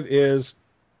Five is,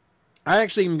 I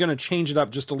actually am going to change it up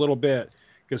just a little bit,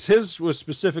 because his was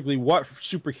specifically what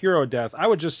superhero death. I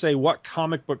would just say what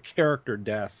comic book character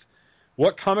death.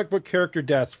 What comic book character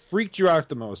death freaked you out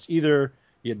the most? Either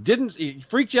it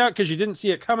freaked you out because you didn't see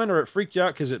it coming, or it freaked you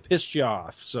out because it pissed you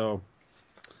off. So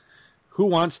who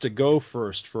wants to go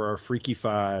first for our Freaky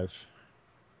Five?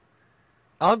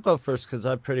 I'll go first because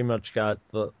I pretty much got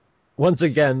once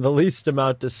again, the least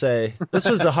amount to say. This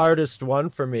was the hardest one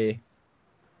for me.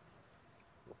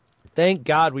 Thank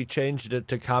God we changed it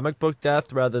to comic book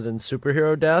death rather than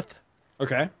superhero death.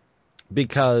 Okay.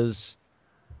 Because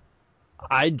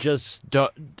I just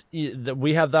don't.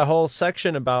 We have that whole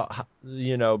section about,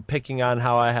 picking on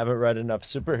how I haven't read enough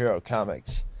superhero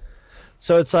comics.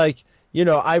 So it's like,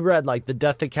 I read like the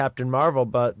Death of Captain Marvel,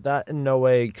 but that in no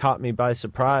way caught me by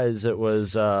surprise. It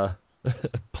was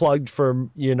plugged for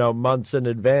months in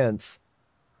advance.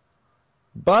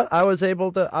 But I was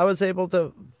able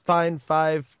to find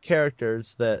 5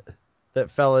 characters that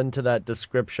fell into that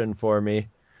description for me.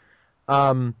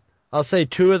 I'll say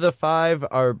 2 of the 5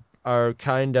 are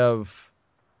kind of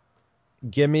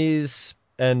gimmies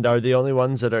and are the only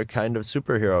ones that are kind of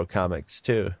superhero comics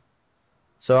too.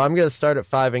 So I'm going to start at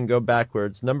 5 and go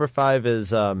backwards. Number 5 is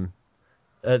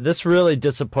this really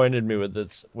disappointed me with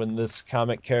this when this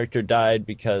comic character died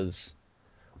because,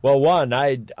 well, one,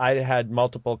 I had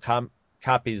multiple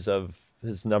copies of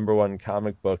his number 1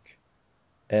 comic book,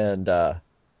 and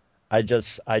I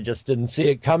just didn't see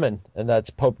it coming, and that's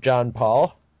Pope John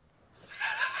Paul.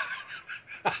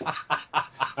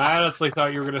 I honestly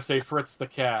thought you were going to say Fritz the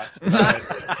Cat.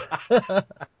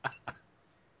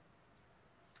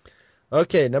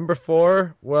 Okay, number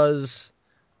 4 was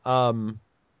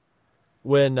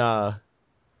when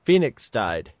Phoenix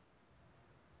died.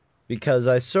 Because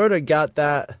I sort of got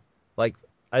that, like,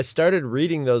 I started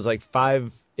reading those like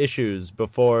 5 issues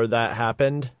before that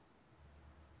happened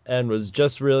and was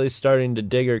just really starting to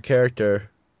dig her character,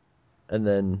 and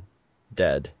then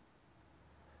dead.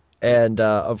 And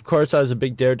of course I was a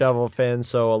big Daredevil fan,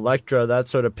 so Elektra, that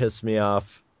sort of pissed me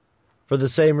off. For the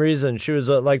same reason, she was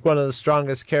like one of the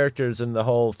strongest characters in the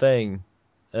whole thing,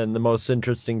 and the most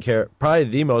interesting probably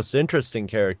the most interesting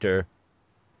character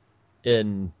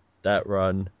in that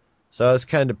run. So I was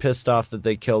kind of pissed off that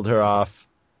they killed her off.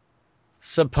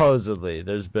 Supposedly,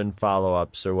 there's been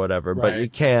follow-ups or whatever,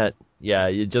 right. But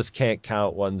you just can't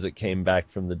count ones that came back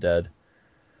from the dead.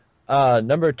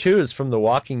 Number 2 is from The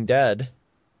Walking Dead,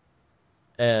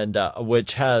 and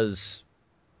which has,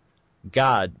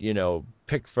 God,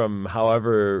 picked from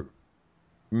however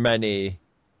many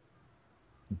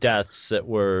deaths that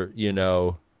were,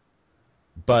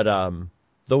 but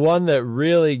the one that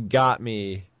really got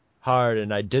me hard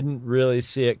and I didn't really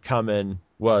see it coming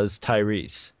was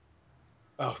Tyrese.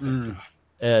 Oh, thank God.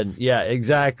 And yeah,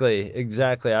 exactly.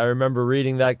 I remember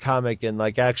reading that comic and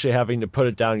like actually having to put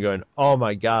it down going, oh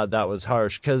my God, that was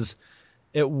harsh. Because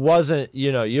it wasn't,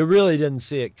 you really didn't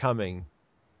see it coming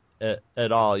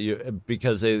at all.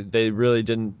 Because they really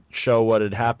didn't show what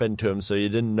had happened to him. So you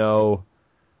didn't know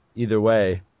either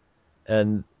way.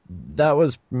 And that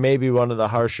was maybe one of the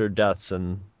harsher deaths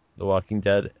in The Walking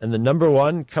Dead. And the number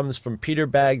 1 comes from Peter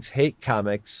Baggs' Hate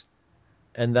Comics.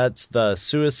 And that's the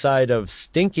suicide of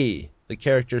Stinky, the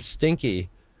character Stinky,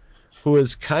 who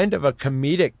is kind of a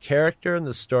comedic character in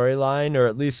the storyline, or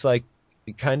at least like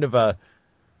kind of a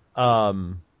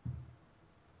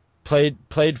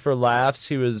played for laughs.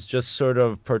 He was just sort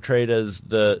of portrayed as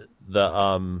the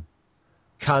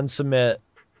consummate,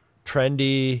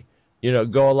 trendy,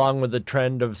 go along with the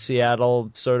trend of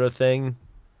Seattle sort of thing.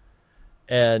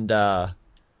 And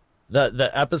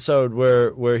the episode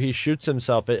where he shoots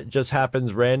himself, it just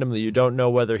happens randomly. You don't know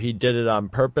whether he did it on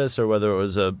purpose or whether it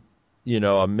was a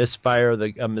misfire,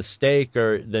 a mistake,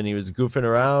 or then he was goofing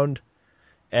around.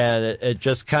 And it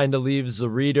just kind of leaves the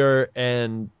reader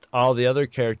and all the other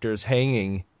characters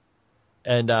hanging.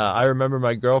 And I remember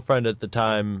my girlfriend at the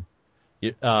time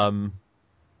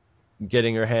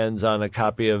getting her hands on a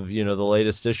copy of, the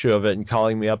latest issue of it and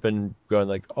calling me up and going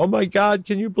like, oh my God,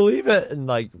 can you believe it? And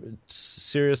like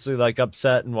seriously like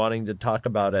upset and wanting to talk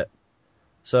about it.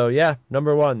 So yeah,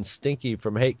 number 1, Stinky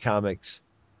from Hate Comics.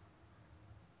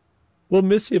 We'll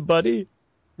miss you, buddy.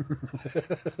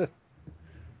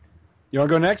 You want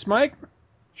to go next, Mike?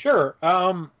 Sure.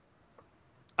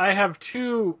 I have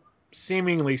 2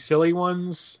 seemingly silly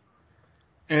ones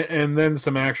and then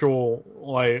some actual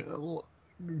like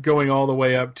going all the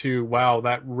way up to, wow,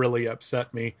 that really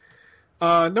upset me.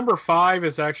 Number 5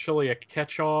 is actually a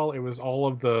catch-all. It was all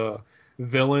of the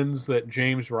villains that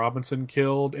James Robinson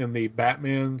killed in the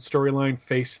Batman storyline,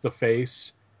 Face the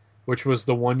Face, which was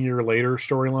the 1 year later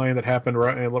storyline that happened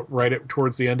right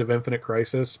towards the end of Infinite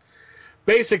Crisis.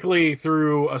 Basically,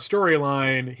 through a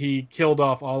storyline, he killed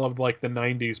off all of like the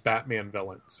 90s Batman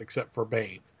villains, except for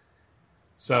Bane.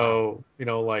 So,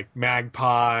 like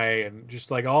Magpie and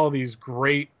just like all these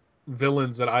great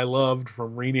villains that I loved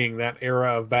from reading that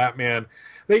era of Batman,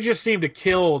 they just seem to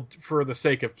kill for the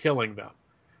sake of killing them.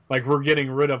 Like, we're getting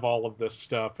rid of all of this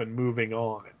stuff and moving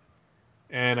on.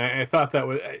 And I thought that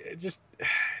it just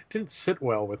didn't sit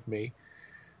well with me.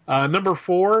 Number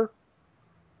 4,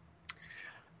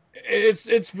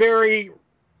 it's very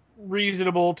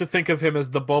reasonable to think of him as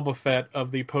the Boba Fett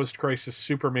of the post-Crisis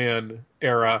Superman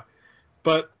era.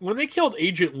 But when they killed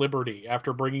Agent Liberty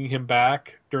after bringing him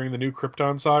back during the New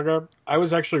Krypton saga, I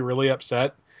was actually really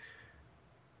upset.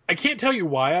 I can't tell you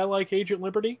why I like Agent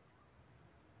Liberty.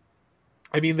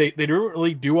 I mean, they didn't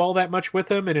really do all that much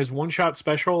with him, and his one-shot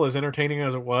special, as entertaining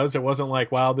as it wasn't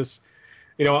like, wow, this,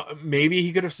 maybe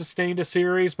he could have sustained a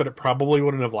series, but it probably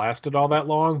wouldn't have lasted all that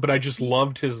long. But I just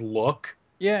loved his look.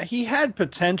 Yeah, he had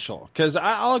potential, because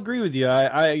I'll agree with you.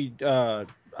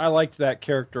 I liked that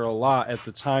character a lot at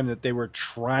the time that they were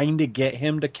trying to get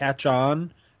him to catch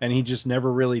on, and he just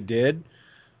never really did.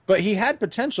 But he had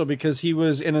potential because he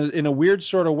was, in a weird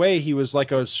sort of way, he was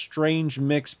like a strange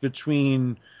mix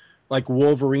between like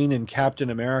Wolverine and Captain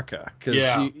America.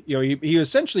 Because he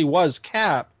essentially was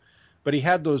Cap, but he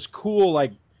had those cool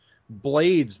like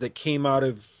blades that came out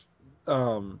of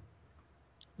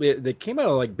they came out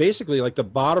of like basically like the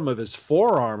bottom of his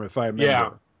forearm, if I remember. Yeah.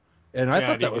 And I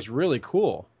thought that was really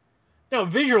cool. Now,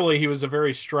 visually, he was a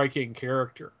very striking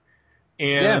character.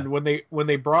 And when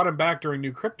they brought him back during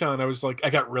New Krypton, I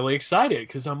got really excited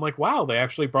because I'm like, wow, they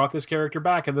actually brought this character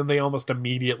back, and then they almost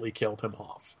immediately killed him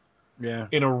off. Yeah.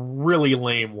 In a really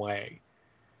lame way.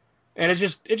 And it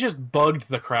just bugged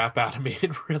the crap out of me.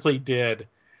 It really did.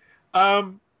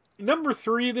 Number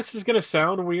 3, this is going to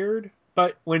sound weird,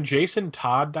 but when Jason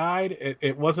Todd died,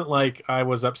 it wasn't like I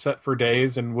was upset for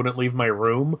days and wouldn't leave my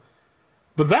room.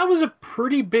 But that was a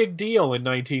pretty big deal in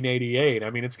 1988. I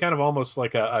mean, it's kind of almost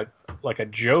like a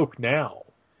joke now,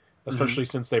 especially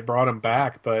since they brought him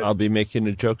back. But I'll be making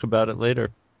a joke about it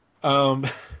later.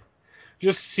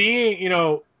 Just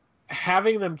seeing,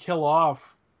 having them kill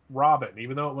off Robin,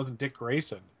 even though it wasn't Dick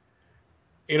Grayson,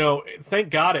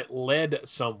 thank God it led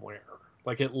somewhere.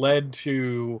 Like, it led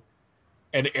to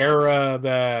an era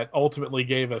that ultimately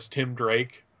gave us Tim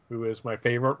Drake, who is my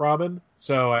favorite Robin.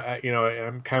 So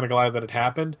I'm kind of glad that it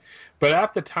happened. But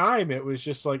at the time, it was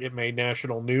just like it made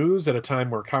national news at a time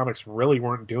where comics really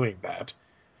weren't doing that.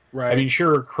 Right. I mean,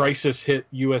 sure, Crisis hit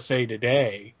USA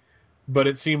Today, but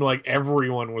it seemed like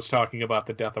everyone was talking about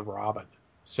the death of Robin.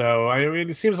 So, I mean,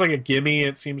 it seems like a gimme.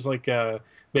 It seems like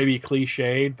maybe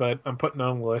cliched, but I'm putting it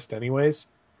on the list anyways.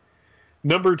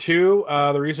 Number 2,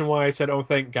 the reason why I said, oh,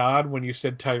 thank God, when you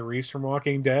said Tyrese from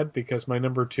Walking Dead, because my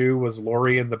number 2 was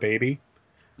Laurie and the baby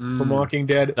from Walking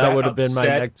Dead. That would have been my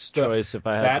next choice if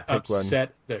I had to pick one. That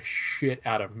upset the shit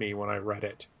out of me when I read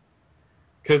it.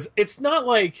 Because it's not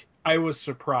like I was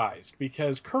surprised,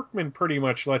 because Kirkman pretty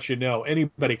much lets you know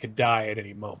anybody could die at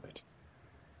any moment.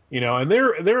 And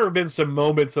there have been some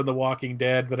moments in The Walking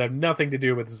Dead that have nothing to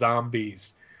do with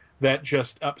zombies that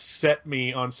just upset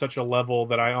me on such a level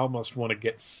that I almost want to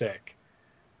get sick.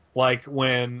 Like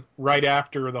when, right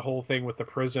after the whole thing with the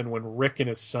prison, when Rick and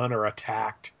his son are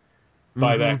attacked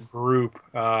by that group.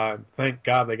 Thank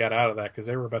God they got out of that, because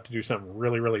they were about to do something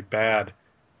really, really bad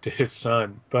to his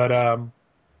son. But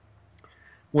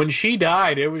when she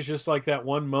died, it was just like that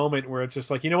one moment where it's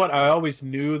just like, you know what? I always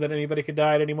knew that anybody could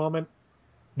die at any moment,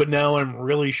 but now I'm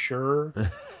really sure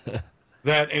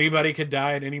that anybody could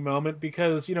die at any moment,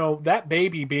 because, that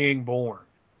baby being born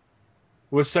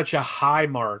was such a high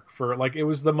mark for, like, it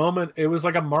was the moment, it was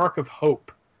like a mark of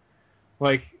hope.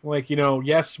 Like,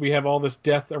 yes, we have all this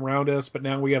death around us, but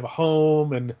now we have a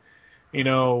home, and,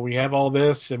 we have all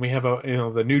this, and we have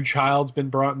the new child's been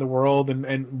brought in the world,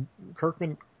 and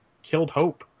Kirkman killed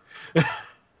hope.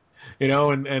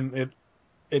 And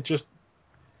it just,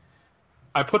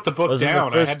 I put the book down.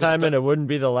 Wasn't the first time, and it wouldn't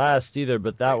be the last either.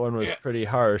 But that one was pretty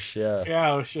harsh. Yeah.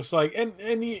 Yeah, it was just like, and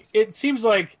it seems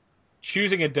like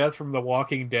choosing a death from The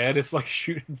Walking Dead is like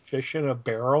shooting fish in a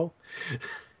barrel,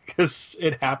 because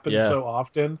it happens so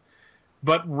often.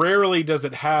 But rarely does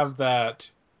it have that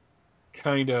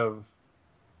kind of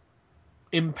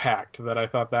impact that I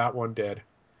thought that one did.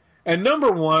 And number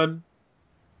 1,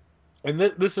 and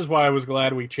this is why I was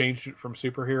glad we changed it from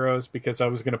superheroes, because I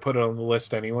was going to put it on the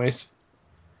list anyways.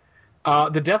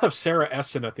 The death of Sarah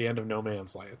Essen at the end of No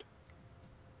Man's Land.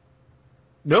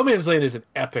 No Man's Land is an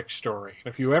epic story.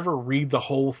 If you ever read the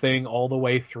whole thing all the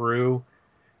way through,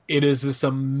 it is this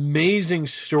amazing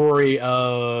story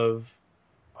of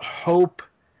hope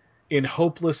in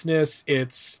hopelessness.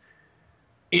 It's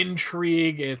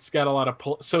intrigue. It's got a lot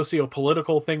of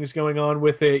socio-political things going on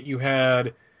with it. You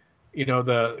had,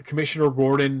 the Commissioner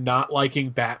Gordon not liking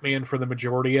Batman for the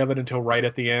majority of it until right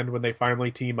at the end when they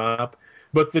finally team up.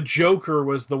 But the Joker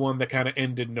was the one that kind of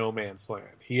ended No Man's Land.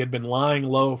 He had been lying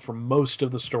low for most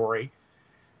of the story.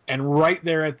 And right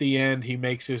there at the end, he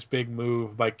makes his big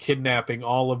move by kidnapping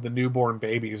all of the newborn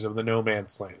babies of the No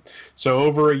Man's Land. So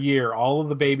over a year, all of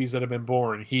the babies that have been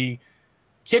born, he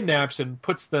kidnaps and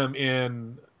puts them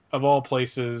in, of all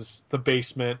places, the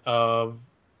basement of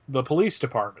the police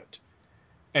department.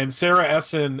 And Sarah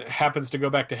Essen happens to go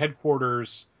back to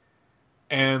headquarters,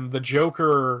 and the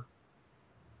Joker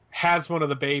has one of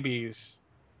the babies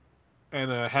and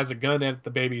has a gun at the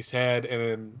baby's head,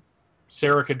 and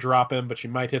Sarah could drop him, but she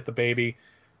might hit the baby.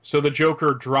 So the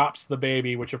Joker drops the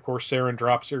baby, which of course Sarah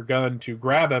drops her gun to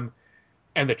grab him,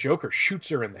 and the Joker shoots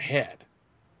her in the head.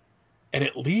 And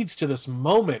it leads to this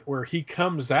moment where he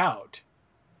comes out,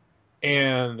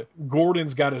 and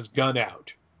Gordon's got his gun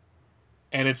out.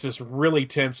 And it's this really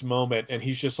tense moment, and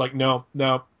he's just like, no,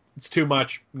 it's too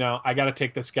much. No, I got to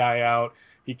take this guy out.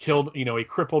 He killed, he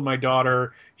crippled my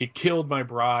daughter. He killed my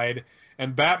bride.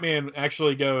 And Batman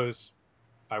actually goes,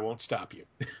 I won't stop you.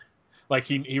 Like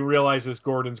he realizes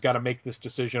Gordon's got to make this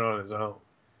decision on his own.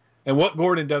 And what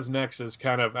Gordon does next is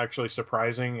kind of actually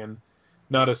surprising and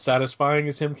not as satisfying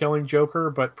as him killing Joker,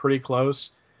 but pretty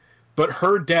close. But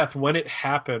her death, when it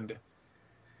happened,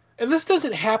 and this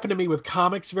doesn't happen to me with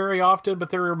comics very often, but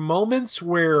there are moments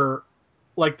where,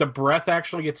 like, the breath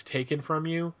actually gets taken from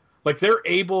you. Like, they're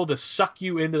able to suck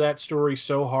you into that story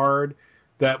so hard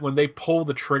that when they pull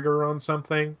the trigger on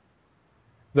something,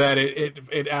 that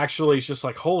it actually is just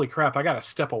like, holy crap, I got to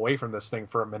step away from this thing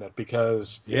for a minute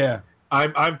because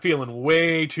I'm feeling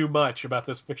way too much about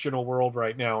this fictional world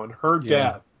right now. And her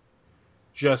death,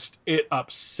 it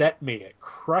upset me. It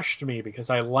crushed me because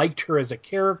I liked her as a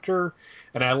character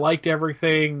and I liked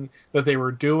everything that they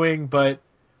were doing. But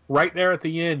right there at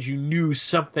the end, you knew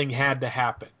something had to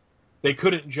happen. They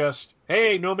couldn't just,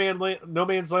 hey, No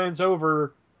Man's Land's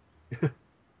over.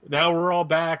 Now we're all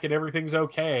back and everything's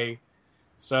okay.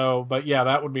 So, but yeah,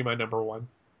 that would be my number one.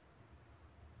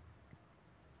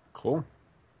 Cool.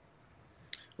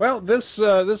 Well, this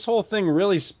whole thing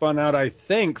really spun out, I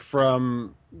think,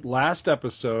 from last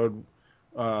episode.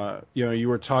 You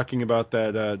were talking about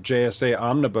that JSA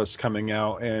Omnibus coming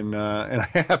out, and I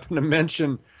happened to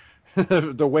mention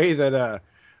the way that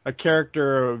a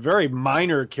character, a very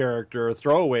minor character, a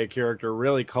throwaway character,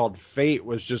 really called Fate,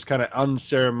 was just kind of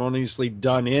unceremoniously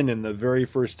done in the very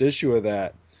first issue of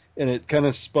that. And it kind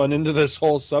of spun into this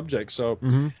whole subject. So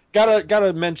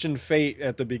gotta mention Fate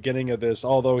at the beginning of this,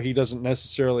 although he doesn't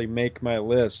necessarily make my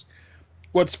list.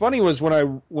 What's funny was when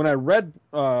I read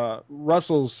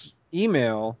Russell's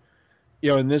email,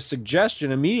 and this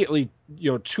suggestion, immediately,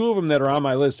 two of them that are on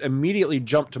my list immediately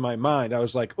jumped to my mind. I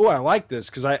was like, oh, I like this,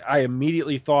 because I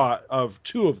immediately thought of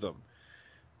two of them.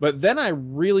 But then I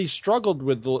really struggled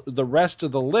with the rest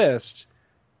of the list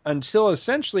until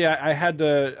essentially I had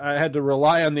to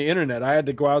rely on the internet. I had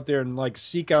to go out there and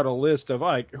seek out a list of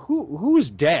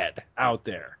who's dead out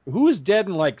there, who is dead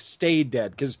and stayed dead.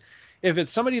 Because if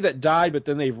it's somebody that died but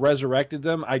then they've resurrected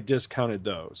them, I discounted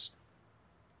those.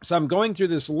 So I'm going through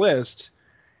this list,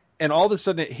 and all of a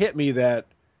sudden it hit me that,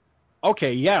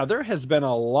 okay, yeah, there has been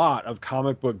a lot of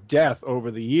comic book death over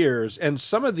the years, and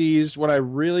some of these, when I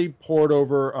really poured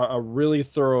over a really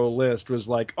thorough list, was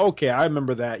like, okay, I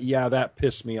remember that, yeah, that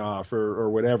pissed me off, or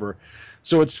whatever.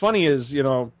 So what's funny is,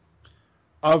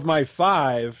 of my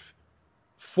 5,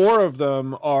 4 of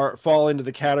them fall into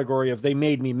the category of they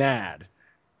made me mad,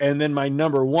 and then my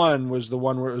number 1 was the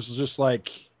one where it was just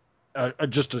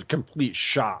just a complete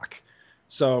shock.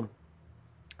 So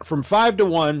from 5 to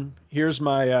 1, here's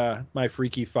my my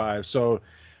freaky 5. So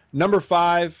number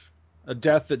 5, a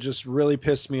death that just really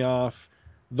pissed me off,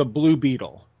 the Blue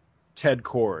Beetle, Ted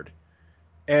Kord.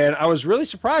 And I was really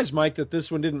surprised, Mike, that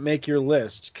this one didn't make your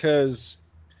list, because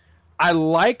I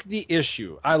like the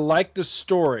issue. I like the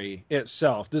story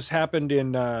itself. This happened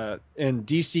in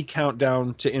DC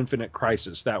Countdown to Infinite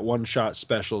Crisis, that one-shot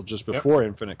special just before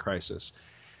Infinite Crisis.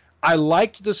 I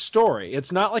liked the story.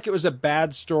 It's not like it was a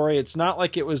bad story. It's not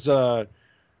like it was a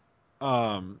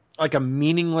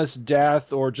meaningless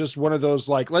death or just one of those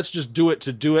let's just do it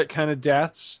to do it kind of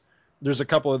deaths. There's a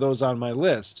couple of those on my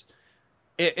list.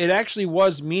 It actually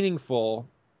was meaningful,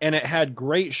 and it had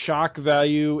great shock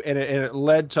value, and it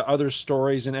led to other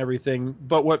stories and everything.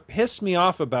 But what pissed me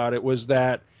off about it was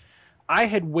that I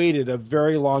had waited a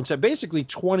very long time, basically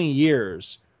 20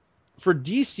 years, for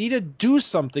DC to do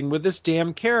something with this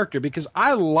damn character, because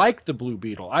I liked the Blue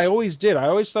Beetle. I always did. I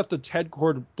always thought the Ted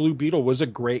Kord Blue Beetle was a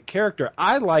great character.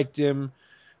 I liked him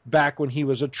back when he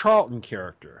was a Charlton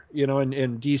character,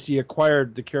 and DC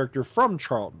acquired the character from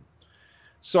Charlton.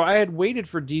 So I had waited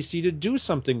for DC to do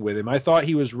something with him. I thought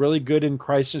he was really good in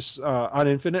Crisis on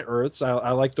Infinite Earths.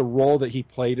 I liked the role that he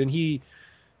played, and he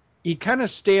kind of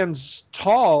stands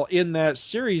tall in that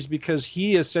series because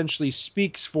he essentially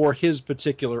speaks for his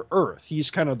particular Earth. He's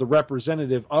kind of the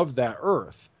representative of that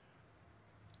Earth.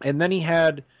 And then he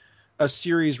had a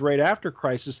series right after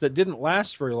Crisis that didn't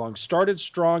last very long. Started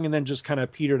strong and then just kind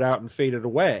of petered out and faded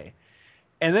away.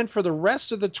 And then for the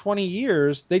rest of the 20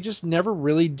 years, they just never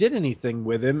really did anything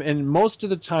with him. And most of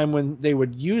the time when they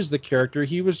would use the character,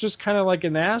 he was just kind of like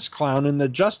an ass clown in the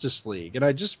Justice League. And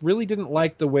I just really didn't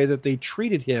like the way that they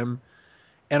treated him.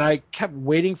 And I kept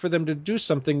waiting for them to do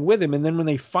something with him. And then when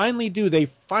they finally do, they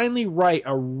finally write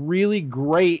a really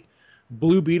great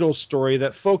Blue Beetle story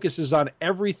that focuses on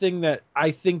everything that I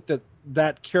think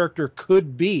that character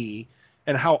could be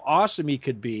and how awesome he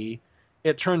could be.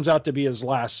 It turns out to be his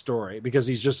last story because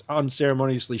he's just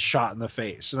unceremoniously shot in the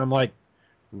face. And I'm like,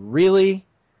 really?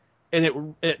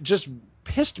 And it just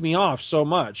pissed me off so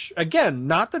much. Again,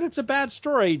 not that it's a bad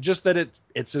story, just that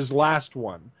it's his last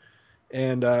one.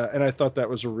 And I thought that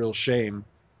was a real shame.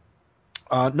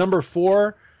 Number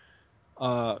 4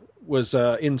 was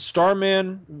in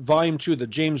Starman Volume 2, the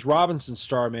James Robinson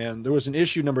Starman. There was an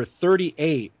issue number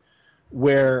 38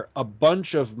 where a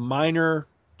bunch of minor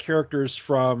characters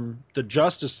from the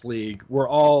Justice League were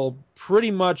all pretty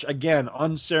much, again,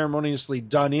 unceremoniously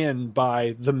done in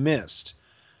by the Mist.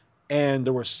 And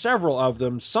there were several of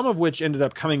them, some of which ended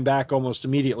up coming back almost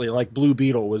immediately, like Blue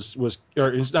Beetle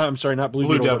not Blue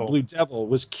Beetle, but Blue Devil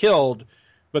was killed,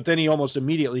 but then he almost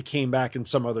immediately came back in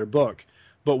some other book.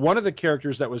 But one of the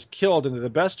characters that was killed, and to the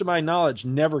best of my knowledge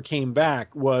never came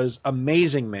back, was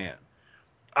Amazing Man.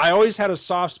 I always had a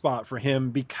soft spot for him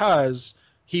because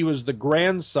he was the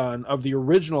grandson of the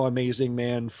original Amazing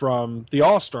Man from the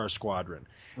All-Star Squadron.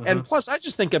 Mm-hmm. And plus, I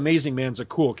just think Amazing Man's a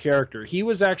cool character. He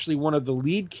was actually one of the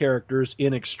lead characters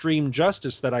in Extreme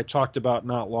Justice that I talked about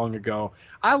not long ago.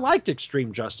 I liked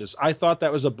Extreme Justice. I thought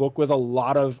that was a book with a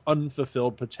lot of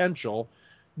unfulfilled potential,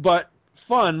 but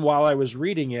fun while I was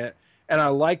reading it, and I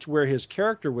liked where his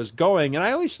character was going. And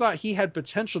I always thought he had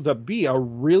potential to be a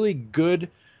really good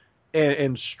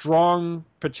and strong,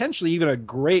 potentially even a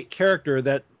great character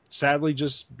that sadly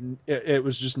just it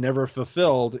was just never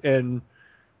fulfilled. And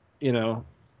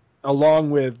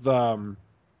along with what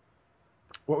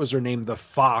was her name, the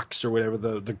Fox or whatever,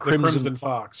 the Crimson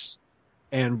Fox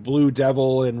and Blue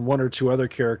Devil and one or two other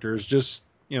characters, just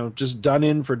done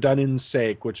in for done in's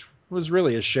sake, which was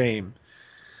really a shame.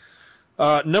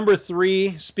 Number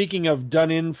 3, speaking of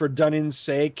done in for done in's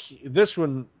sake, this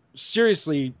one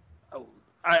seriously,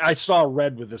 I saw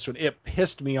red with this one. It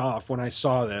pissed me off when I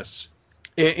saw this.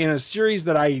 In a series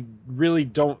that I really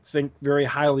don't think very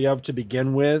highly of to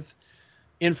begin with,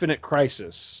 Infinite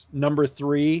Crisis, number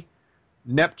 3,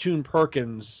 Neptune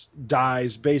Perkins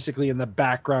dies basically in the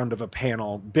background of a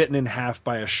panel, bitten in half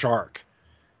by a shark.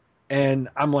 And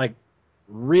I'm like,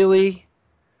 really?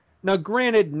 Now,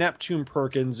 granted, Neptune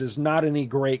Perkins is not any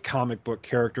great comic book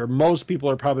character. Most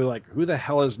people are probably like, who the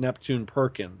hell is Neptune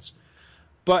Perkins?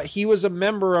 But he was a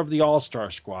member of the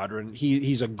All-Star Squadron.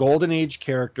 He's a Golden Age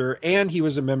character, and he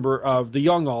was a member of the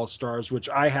Young All-Stars, which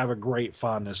I have a great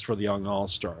fondness for the Young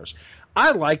All-Stars.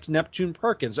 I liked Neptune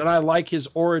Perkins, and I like his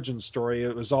origin story.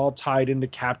 It was all tied into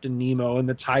Captain Nemo and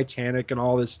the Titanic and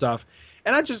all this stuff.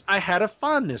 And I had a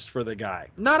fondness for the guy.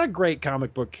 Not a great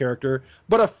comic book character,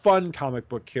 but a fun comic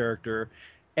book character.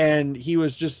 And he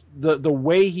was just, the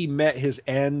way he met his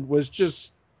end was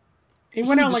just... He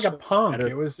went out like a punk.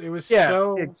 It was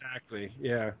so... exactly,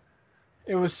 yeah.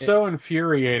 It was so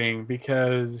infuriating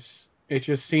because it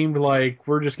just seemed like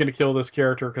we're just going to kill this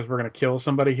character because we're going to kill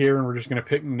somebody here and we're just going to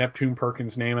pick Neptune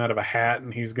Perkins' name out of a hat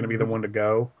and he's going to be the one to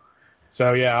go.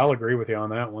 So, yeah, I'll agree with you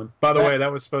on that one. By the way,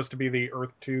 that was supposed to be the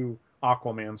Earth 2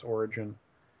 Aquaman's origin.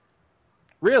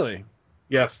 Really?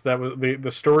 Yes, that was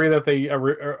the story that they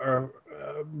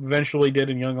eventually did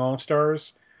in Young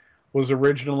All-Stars was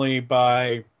originally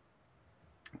by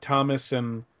Thomas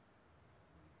and...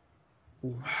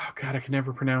 Oh, God, I can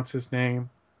never pronounce his name.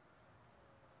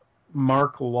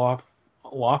 Mark Lofficer,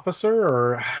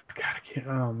 or... God, I can't...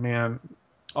 Oh, man.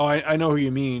 Oh, I know who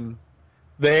you mean.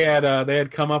 They had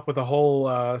come up with a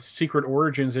whole Secret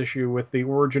Origins issue with the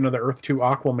origin of the Earth 2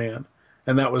 Aquaman.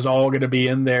 and that was all going to be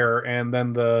in there. And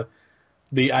then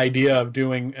the idea of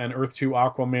doing an Earth 2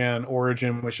 Aquaman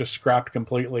origin was just scrapped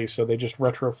completely, so they just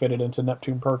retrofitted into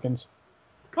Neptune Perkins.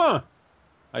 Huh.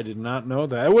 I did not know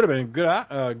that. It would have been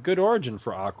a good origin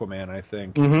for Aquaman, I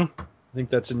think. Mm-hmm. I think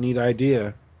that's a neat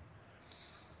idea.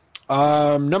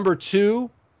 Number 2,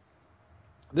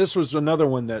 this was another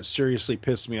one that seriously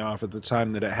pissed me off at the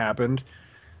time that it happened.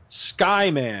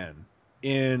 Skyman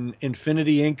in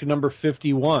Infinity Inc. number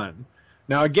 51.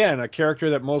 Now, again, a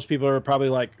character that most people are probably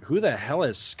like, who the hell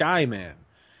is Skyman?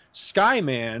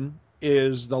 Skyman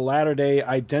is the latter-day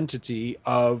identity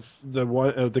of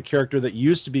the character that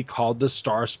used to be called the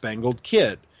Star-Spangled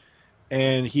Kid.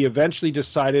 And he eventually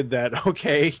decided that,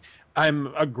 okay,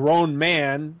 I'm a grown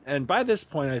man. And by this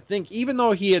point, I think, even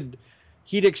though he'd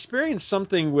experienced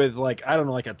something with, like, I don't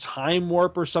know, like a time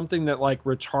warp or something that, like,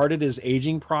 retarded his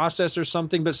aging process or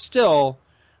something, but still,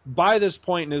 by this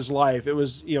point in his life, it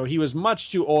was, he was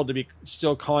much too old to be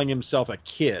still calling himself a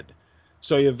kid.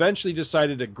 So he eventually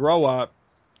decided to grow up,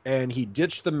 and he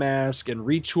ditched the mask and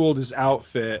retooled his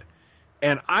outfit.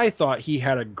 And I thought he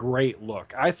had a great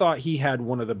look. I thought he had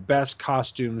one of the best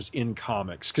costumes in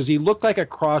comics, because he looked like a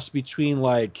cross between,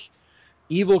 like,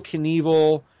 Evel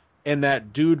Knievel and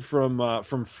that dude from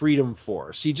Freedom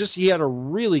Force. He had a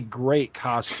really great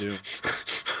costume.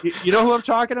 You know who I'm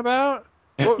talking about?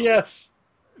 Yes.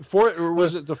 Or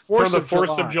was it the Force of July?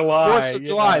 Force of July. Force of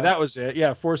July, that was it.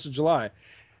 Yeah, Force of July.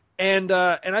 And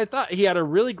I thought he had a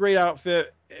really great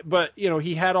outfit, but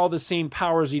he had all the same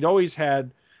powers he'd always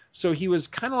had. So he was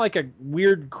kind of like a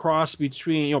weird cross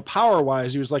between,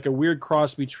 power-wise, he was like a weird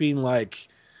cross between like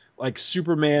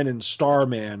Superman and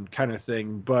Starman kind of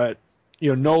thing, but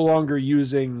no longer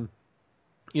using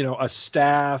a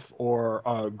staff or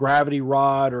a gravity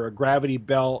rod or a gravity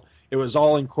belt. It was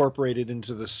all incorporated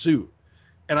into the suit.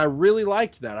 And I really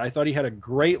liked that. I thought he had a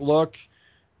great look.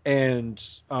 And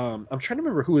I'm trying to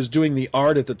remember who was doing the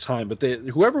art at the time, but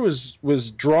whoever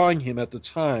was drawing him at the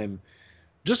time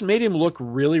just made him look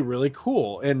really, really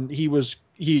cool. And he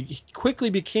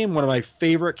quickly became one of my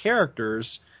favorite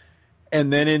characters.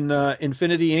 And then in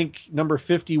Infinity Inc. number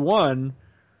 51,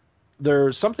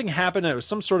 something happened. It was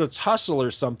some sort of tussle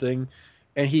or something,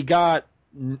 and he got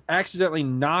accidentally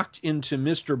knocked into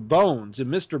Mr. Bones.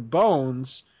 And Mr.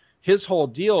 Bones, his whole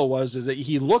deal is that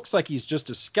he looks like he's just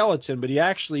a skeleton, but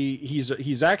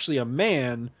he's actually a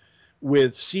man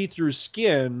with see-through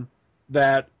skin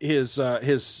that his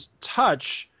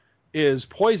touch is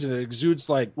poison. It exudes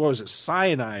like,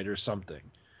 cyanide or something.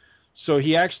 So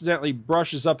he accidentally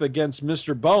brushes up against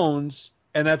Mr. Bones,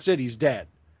 and that's it. He's dead.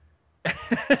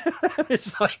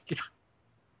 It's like,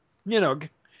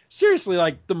 seriously,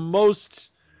 like the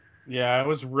most. Yeah, it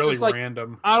was really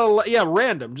random.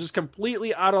 Random, just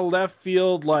completely out of left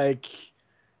field, like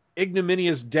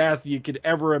ignominious death you could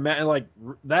ever imagine. Like,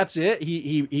 that's it.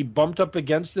 He bumped up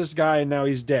against this guy and now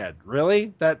he's dead.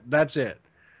 Really? That's it.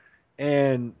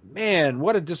 And man,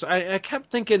 what I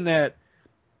kept thinking that,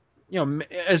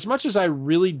 as much as I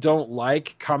really don't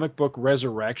like comic book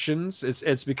resurrections,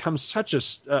 it's become such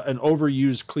an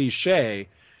overused cliche.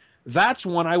 That's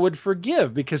one I would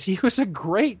forgive, because he was a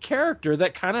great character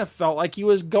that kind of felt like he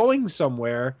was going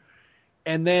somewhere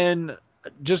and then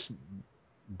just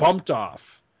bumped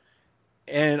off.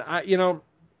 And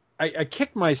I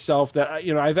kicked myself that,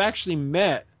 I've actually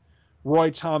met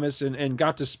Roy Thomas and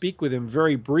got to speak with him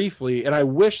very briefly. And I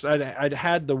wish I'd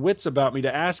had the wits about me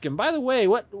to ask him, by the way,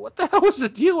 what the hell was the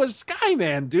deal with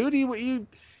Skyman, dude?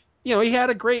 He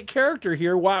had a great character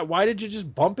here. Why did you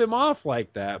just bump him off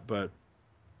like that? But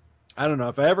I don't know.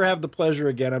 If I ever have the pleasure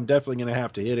again, I'm definitely going to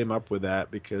have to hit him up with that,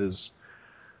 because,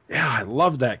 I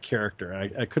love that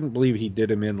character. I couldn't believe he did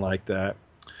him in like that.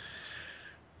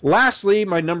 Lastly,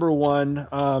 my number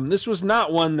 1. This was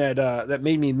not one that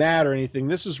made me mad or anything.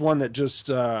 This is one that just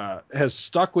has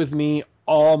stuck with me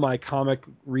all my comic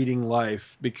reading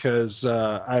life, because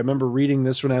I remember reading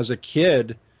this one as a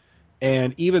kid,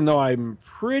 and even though I'm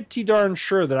pretty darn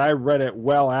sure that I read it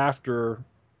well after.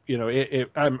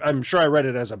 I'm sure I read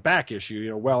it as a back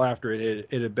issue, well after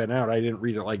it had been out. I didn't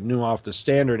read it like new off the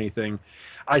stand or anything.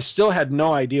 I still had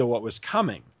no idea what was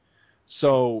coming.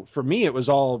 So for me, it was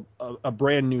all a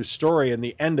brand new story, and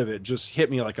the end of it just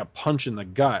hit me like a punch in the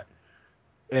gut.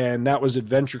 And that was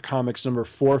Adventure Comics number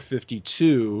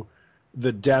 452,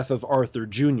 The Death of Arthur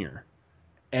Jr.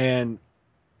 And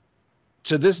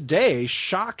to this day,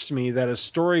 shocks me that a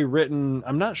story written,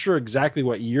 I'm not sure exactly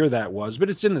what year that was, but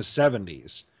it's in the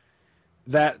 70s,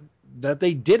 that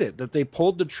they did it, that they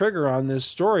pulled the trigger on this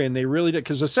story, and they really did.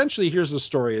 Because essentially, here's the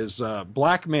story: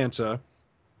 Black Manta,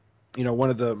 one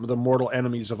of the mortal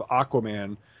enemies of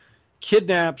Aquaman,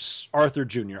 kidnaps Arthur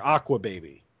Jr., Aqua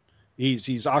Baby. He's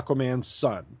Aquaman's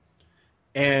son.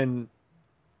 And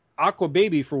Aqua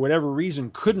Baby, for whatever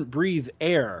reason, couldn't breathe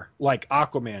air like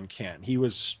Aquaman can. He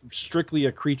was strictly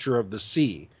a creature of the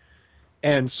sea.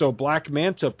 And so Black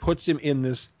Manta puts him in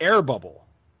this air bubble.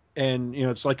 And, you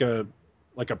know, it's like a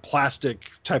plastic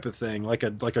type of thing, like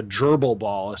a gerbil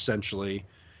ball, essentially.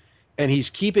 And he's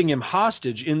keeping him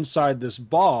hostage inside this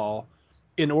ball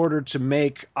in order to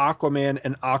make Aquaman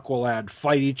and Aqualad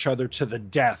fight each other to the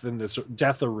death in this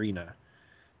death arena.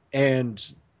 And,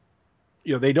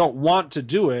 you know, they don't want to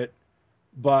do it,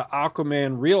 but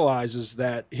Aquaman realizes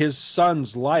that his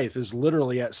son's life is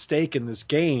literally at stake in this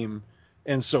game,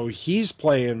 and so he's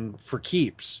playing for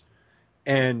keeps.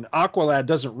 And Aqualad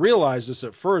doesn't realize this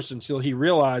at first until he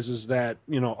realizes that,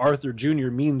 you know, Arthur Jr.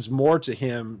 means more to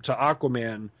him, to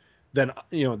Aquaman,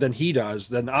 than he does,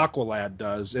 than Aqualad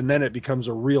does, and then it becomes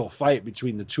a real fight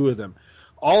between the two of them.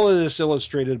 All of this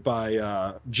illustrated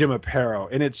by Jim Aparo,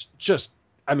 and it's just,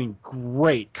 I mean,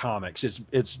 great comics.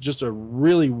 It's just a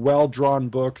really well-drawn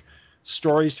book.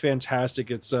 Story's fantastic.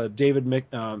 It's David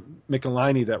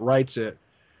Michelinie that writes it.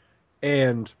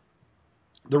 And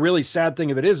the really sad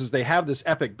thing of it is they have this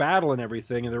epic battle and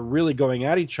everything, and they're really going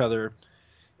at each other.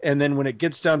 And then when it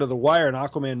gets down to the wire and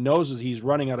Aquaman knows that he's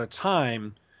running out of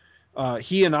time,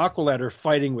 he and Aqualad are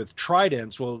fighting with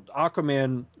tridents. Well,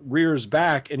 Aquaman rears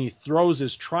back and he throws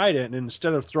his trident, and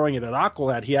instead of throwing it at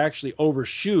Aqualad, he actually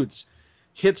overshoots,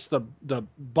 hits the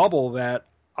bubble that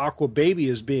Aqua Baby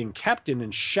is being kept in,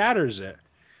 and shatters it.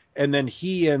 And then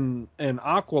he and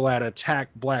Aqualad attack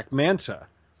Black Manta,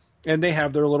 and they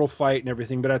have their little fight and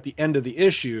everything. But at the end of the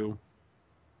issue,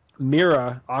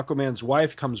 Mira, Aquaman's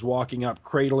wife, comes walking up,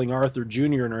 cradling Arthur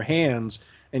Jr. in her hands.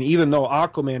 And even though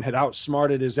Aquaman had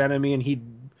outsmarted his enemy and he'd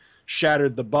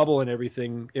shattered the bubble and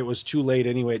everything, it was too late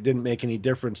anyway. It didn't make any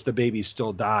difference. The baby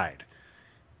still died.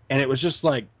 And it was just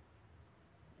like,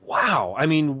 wow. I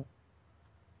mean,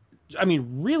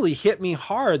 really hit me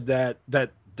hard that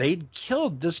they'd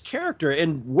killed this character.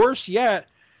 And worse yet,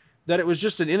 that it was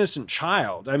just an innocent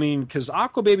child. I mean, because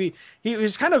Aqua Baby, he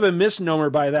was kind of a misnomer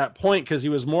by that point, because he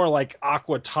was more like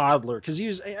Aqua Toddler, because he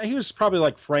was probably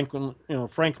like Franklin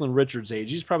Richards' age.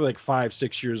 He's probably like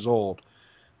 5-6 years old,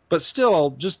 but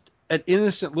still just an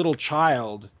innocent little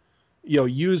child, you know,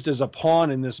 used as a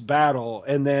pawn in this battle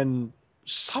and then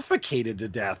suffocated to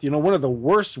death. You know, one of the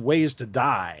worst ways to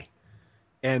die,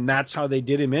 and that's how they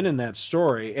did him in that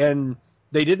story. And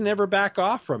they didn't ever back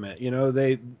off from it. You know,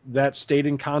 that stayed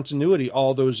in continuity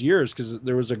all those years, because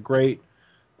there was a great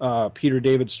Peter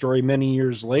David story many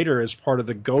years later as part of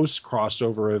the Ghost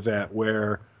crossover event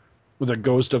where the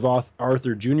ghost of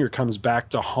Arthur Jr. comes back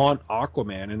to haunt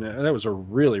Aquaman. And that was a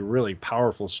really, really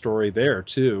powerful story there,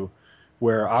 too,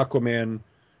 where Aquaman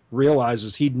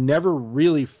realizes he'd never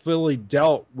really fully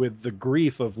dealt with the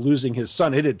grief of losing his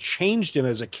son. It had changed him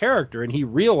as a character, and he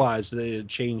realized that it had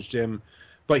changed him,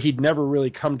 but he'd never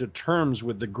really come to terms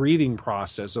with the grieving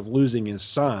process of losing his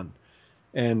son.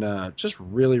 And just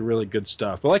really, really good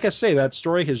stuff. But like I say, that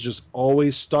story has just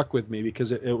always stuck with me,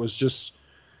 because it was just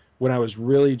when I was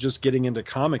really just getting into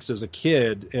comics as a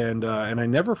kid, and I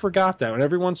never forgot that. And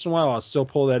every once in a while, I'll still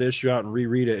pull that issue out and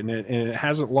reread it, and it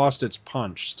hasn't lost its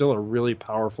punch. Still a really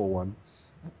powerful one.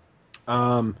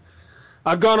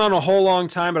 I've gone on a whole long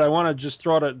time, but I want to just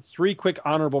throw out 3 quick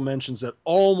honorable mentions that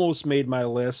almost made my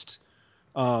list.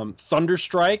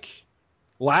 Thunderstrike,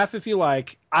 laugh if you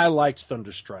like, I liked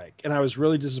Thunderstrike, and I was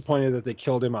really disappointed that they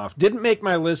killed him off. Didn't make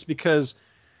my list because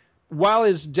while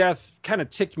his death kind of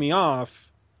ticked me off,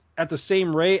 at the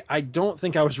same rate, I don't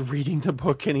think I was reading the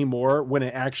book anymore when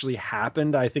it actually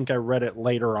happened. I think I read it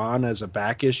later on as a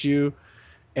back issue,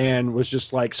 and was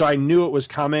just like, so I knew it was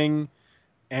coming,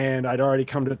 and I'd already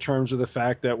come to terms with the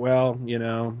fact that, well, you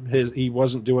know, he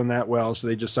wasn't doing that well, so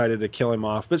they decided to kill him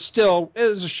off. But still, it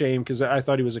was a shame, because I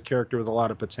thought he was a character with a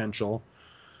lot of potential.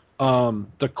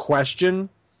 The Question,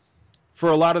 for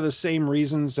a lot of the same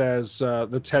reasons as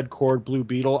the Ted Kord Blue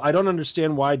Beetle. I don't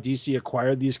understand why DC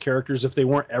acquired these characters if they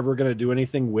weren't ever going to do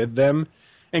anything with them.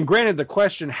 And granted, The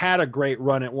Question had a great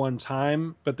run at one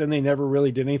time, but then they never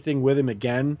really did anything with him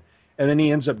again. And then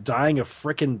he ends up dying of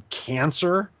frickin'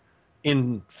 cancer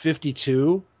in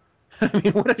 52. I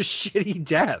mean, what a shitty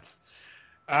death.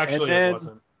 Actually, it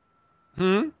wasn't.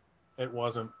 It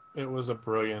wasn't. It was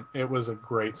a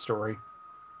great story.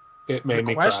 It made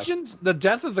me cry. The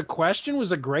death of The Question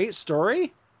was a great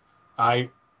story? I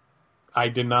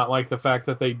did not like the fact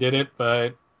that they did it,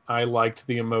 but I liked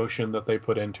the emotion that they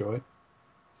put into it.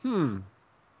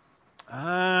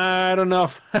 I don't know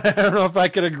if I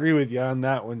could agree with you on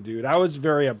that one, dude. I was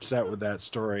very upset with that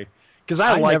story. Because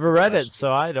I never read it,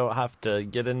 so I don't have to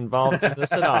get involved in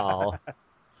this at all.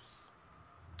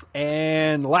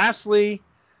 And lastly,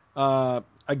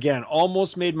 again,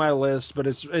 almost made my list, but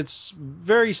it's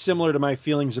very similar to my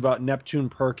feelings about Neptune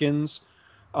Perkins,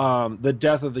 the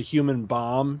death of the human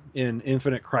bomb in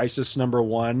Infinite Crisis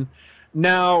 #1.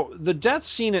 Now, the death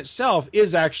scene itself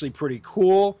is actually pretty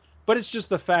cool, but it's just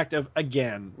the fact of,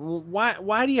 again,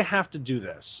 why do you have to do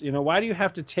this? You know, why do you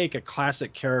have to take a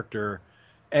classic character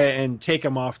and take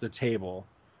him off the table?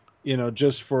 You know,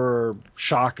 just for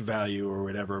shock value or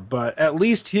whatever. But at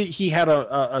least he had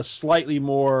a slightly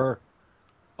more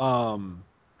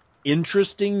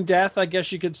interesting death, I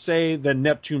guess you could say, than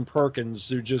Neptune Perkins,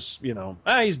 who just, you know,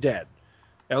 he's dead.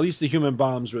 At least the human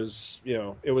bombs was, you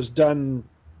know, it was done,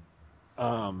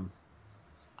 I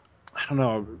don't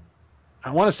know, I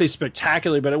want to say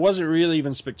spectacular, but it wasn't really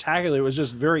even spectacular. It was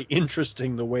just very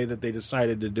interesting the way that they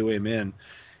decided to do him in.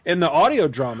 In the audio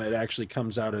drama, it actually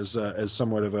comes out as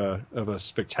somewhat of a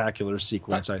spectacular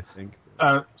sequence, I think.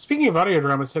 Speaking of audio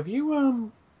dramas, have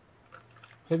you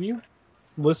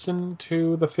listened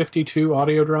to the 52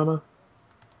 audio drama?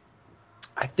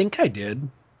 I think I did.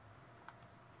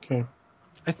 Okay.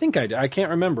 I think I did. I can't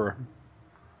remember.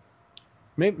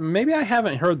 Maybe I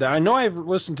haven't heard that. I know I've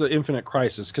listened to Infinite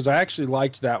Crisis because I actually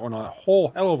liked that one a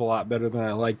whole hell of a lot better than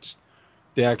I liked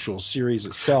the actual series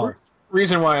itself.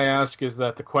 Reason why I ask is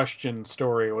that the Question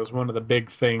story was one of the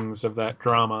big things of that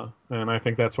drama, and I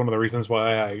think that's one of the reasons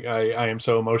why I am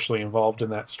so emotionally involved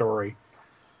in that story,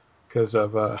 because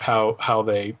of how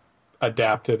they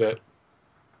adapted it.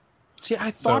 See,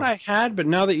 I thought I had, but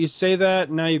now that you say that,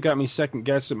 now you've got me second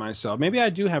guessing myself. Maybe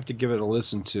I do have to give it a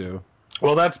listen to.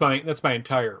 Well, that's my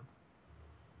entire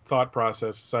thought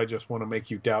process. Is I just want to make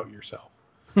you doubt yourself.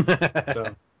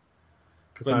 So,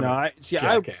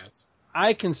 jackass.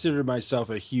 I consider myself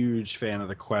a huge fan of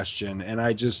the Question, and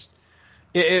I just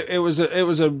it was a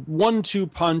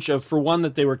 1-2 punch of, for one,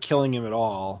 that they were killing him at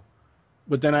all,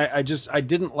 but then I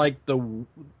didn't like the, you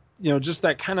know, just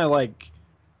that kind of like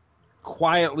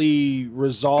quietly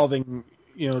resolving,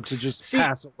 you know, to just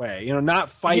pass away, you know, not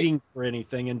fighting for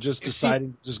anything and just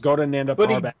deciding to just go to Nanda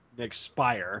Parbat and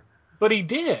expire. But he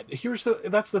did.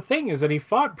 That's the thing, is that he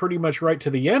fought pretty much right to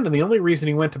the end, and the only reason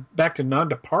he went back to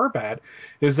Nanda Parbat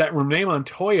is that Renee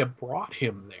Montoya brought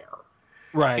him there.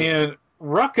 Right. And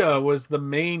Rucka was the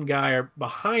main guy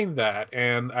behind that,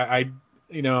 and I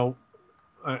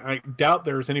doubt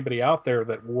there's anybody out there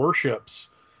that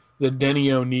worships the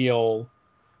Denny O'Neil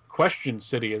Question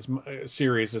City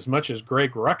series as much as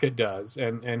Greg Rucka does,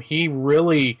 and he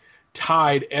really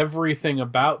tied everything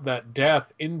about that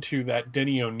death into that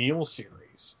Denny O'Neil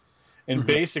series, and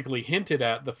basically hinted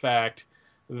at the fact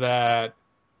that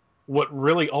what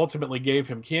really ultimately gave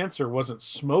him cancer wasn't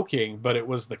smoking, but it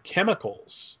was the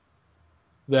chemicals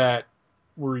that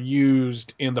were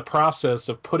used in the process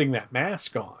of putting that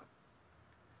mask on,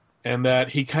 and that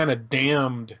he kind of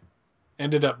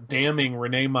ended up damning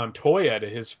Renee Montoya to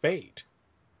his fate.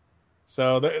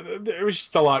 So there was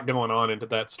just a lot going on into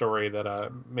that story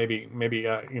that maybe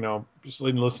you know, just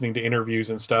in listening to interviews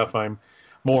and stuff, I'm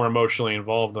more emotionally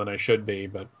involved than I should be,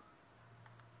 but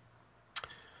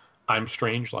I'm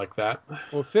strange like that.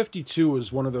 Well, 52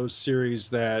 was one of those series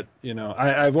that, you know,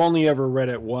 I've only ever read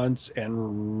it once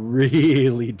and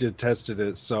really detested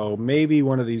it. So maybe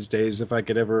one of these days, if I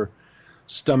could ever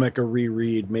stomach a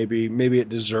reread, maybe it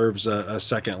deserves a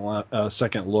second look.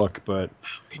 But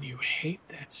how can you hate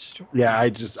that story? Yeah,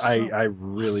 I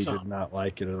really did not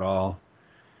like it at all.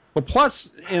 Well,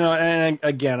 plus, you know, and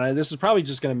again, this is probably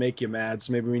just going to make you mad,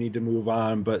 so maybe we need to move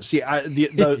on. But see,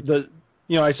 the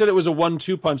you know, I said it was a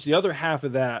 1-2 punch. The other half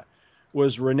of that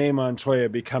was Renee Montoya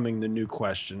becoming the new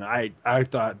Question. I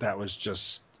thought that was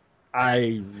just,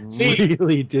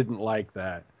 really didn't like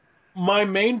that. My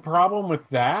main problem with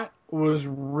that was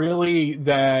really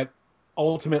that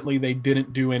ultimately they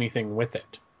didn't do anything with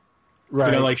it. Right.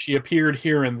 You know, like, she appeared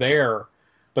here and there,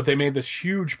 but they made this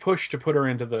huge push to put her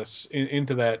into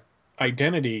that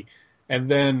identity, and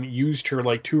then used her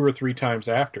like 2 or 3 times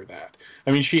after that.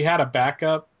 I mean, she had a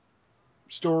backup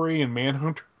story in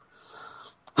Manhunter.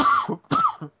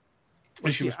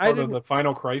 She was part of the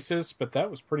Final Crisis, but that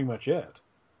was pretty much it.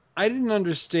 I didn't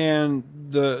understand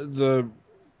the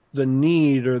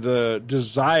need or the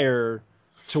desire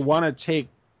to want to take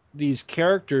these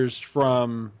characters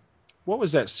from, what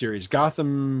was that series?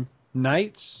 Gotham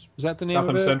Knights? Was that the name of it?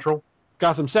 Gotham Central.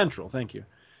 Gotham Central, thank you.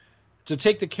 To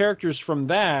take the characters from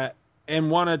that and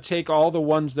want to take all the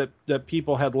ones that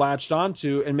people had latched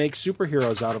onto and make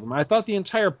superheroes out of them. I thought the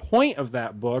entire point of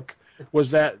that book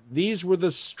was that these were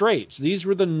the straights. These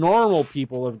were the normal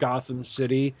people of Gotham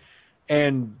City,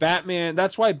 And Batman,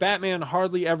 that's why Batman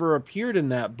hardly ever appeared in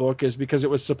that book, is because it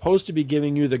was supposed to be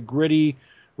giving you the gritty,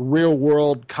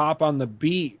 real-world cop on the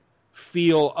beat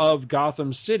feel of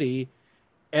Gotham City,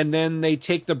 and then they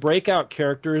take the breakout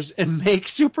characters and make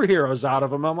superheroes out of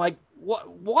them. I'm like, what?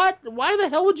 Why the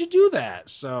hell would you do that?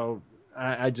 So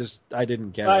I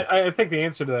didn't get it. I think the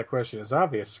answer to that question is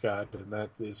obvious, Scott, and that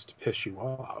is to piss you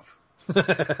off.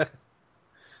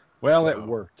 Well, it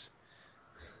worked.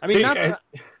 I mean,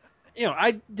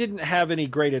 I didn't have any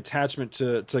great attachment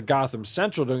to Gotham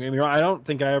Central. Don't get me wrong. I don't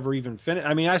think I ever even finished.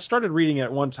 I mean, I started reading it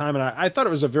at one time, and I thought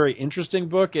it was a very interesting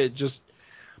book. I just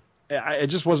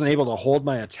wasn't able to hold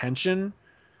my attention.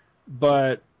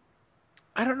 But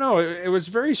I don't know. It was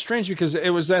very strange because it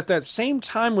was at that same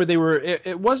time where they were.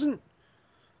 It wasn't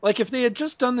like if they had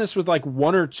just done this with like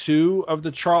one or two of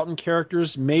the Charlton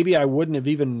characters, maybe I wouldn't have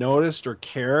even noticed or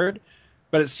cared.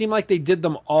 But it seemed like they did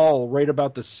them all right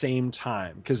about the same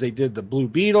time, because they did the Blue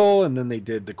Beetle, and then they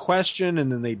did the Question,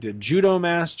 and then they did Judo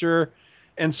Master.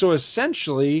 And so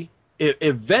essentially,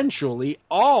 eventually,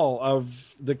 all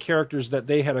of the characters that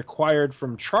they had acquired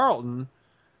from Charlton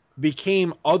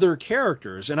became other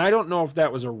characters. And I don't know if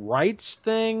that was a rights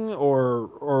thing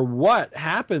or what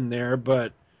happened there,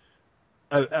 but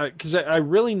because I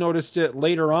really noticed it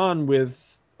later on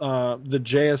with the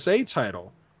JSA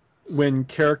title. When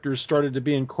characters started to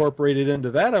be incorporated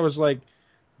into that, I was like,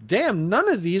 damn, none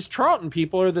of these Charlton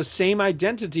people are the same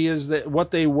identity as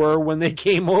what they were when they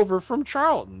came over from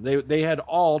Charlton. They had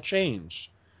all changed.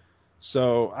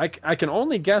 So I can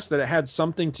only guess that it had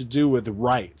something to do with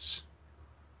rights.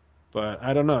 But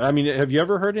I don't know. I mean, have you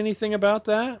ever heard anything about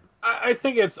that? I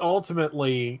think it's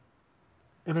ultimately,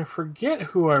 and I forget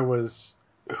who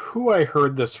I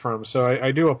heard this from, so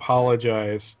I do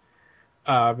apologize.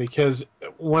 Because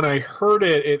when I heard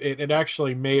it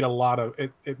actually made a lot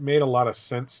of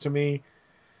sense to me.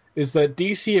 Is that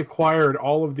DC acquired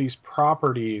all of these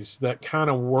properties that kind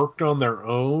of worked on their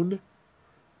own,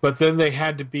 but then they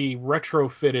had to be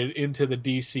retrofitted into the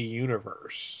DC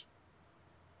universe.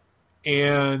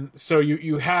 And so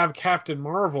you have Captain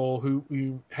Marvel,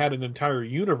 who had an entire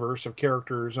universe of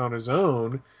characters on his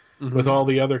own, with all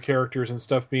the other characters and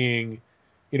stuff being,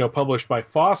 published by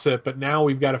Fawcett, but now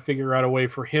we've got to figure out a way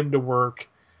for him to work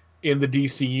in the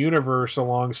DC universe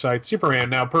alongside Superman.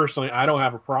 Now, personally, I don't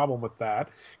have a problem with that,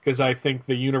 because I think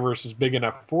the universe is big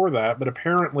enough for that, but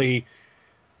apparently,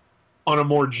 on a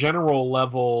more general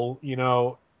level,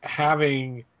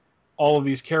 having all of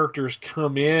these characters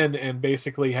come in and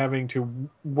basically having to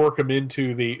work them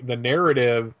into the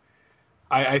narrative,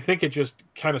 I think it just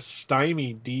kind of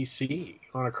stymied DC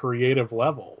on a creative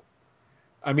level.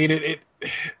 I mean, it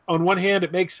on one hand,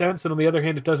 it makes sense, and on the other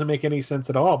hand, it doesn't make any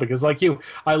sense at all, because like you,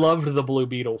 I loved the Blue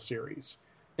Beetle series,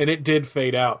 and it did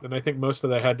fade out, and I think most of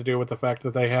that had to do with the fact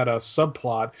that they had a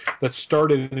subplot that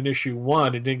started in issue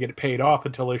 1 and didn't get paid off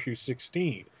until issue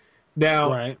 16.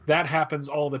 Now, That happens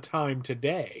all the time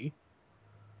today,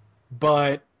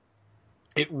 but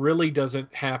it really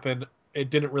doesn't happen. It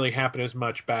didn't really happen as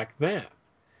much back then.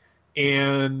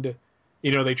 And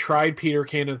they tried Peter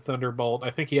Kane and Thunderbolt. I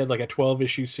think he had like a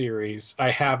 12-issue series. I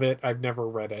have it. I've never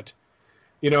read it.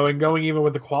 And going even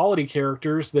with the quality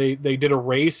characters, they did a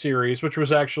Ray series, which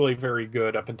was actually very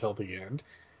good up until the end.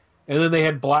 And then they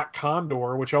had Black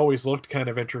Condor, which always looked kind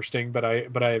of interesting, but I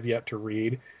have yet to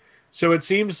read. So it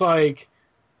seems like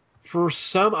for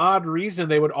some odd reason,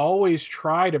 they would always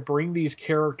try to bring these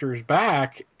characters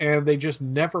back, and they just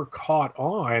never caught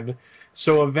on.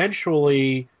 So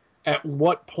eventually, at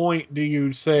what point do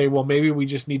you say, well, maybe we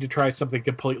just need to try something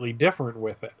completely different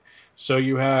with it? So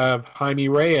you have Jaime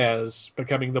Reyes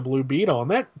becoming the Blue Beetle. And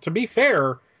that, to be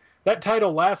fair, that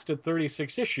title lasted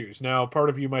 36 issues. Now, part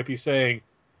of you might be saying,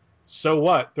 so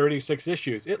what, 36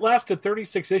 issues? It lasted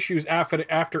 36 issues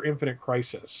after Infinite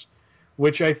Crisis,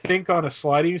 which I think on a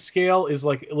sliding scale is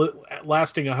like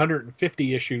lasting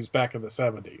 150 issues back in the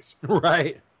 70s.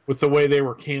 Right. With the way they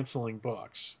were canceling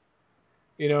books.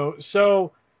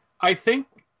 So I think,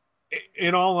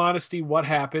 in all honesty, what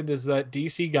happened is that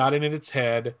DC got in its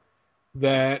head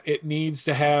that it needs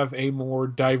to have a more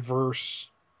diverse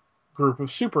group of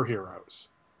superheroes.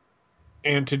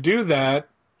 And to do that,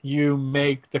 you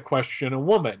make the Question a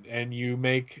woman, and you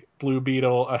make Blue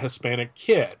Beetle a Hispanic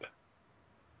kid,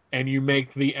 and you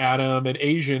make the Atom an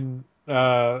Asian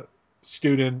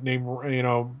student named,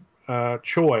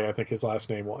 Choi, I think his last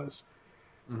name was.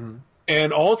 Mm-hmm.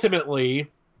 And ultimately,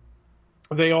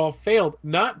 they all failed,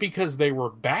 not because they were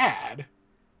bad,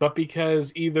 but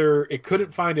because either it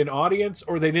couldn't find an audience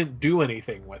or they didn't do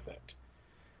anything with it.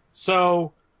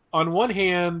 So on one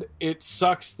hand, it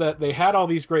sucks that they had all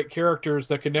these great characters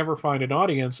that could never find an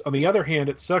audience. On the other hand,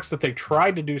 it sucks that they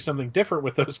tried to do something different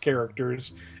with those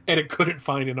characters and it couldn't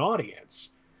find an audience.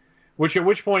 At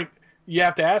which point, you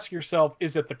have to ask yourself,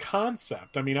 is it the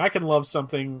concept? I mean, I can love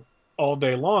something all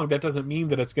day long. That doesn't mean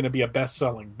that it's going to be a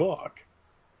best-selling book.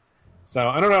 So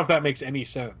I don't know if that makes any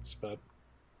sense, but...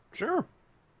 Sure.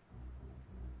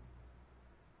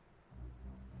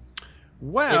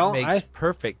 Well, it makes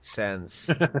perfect sense.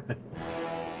 I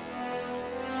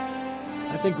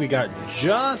think we got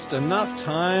just enough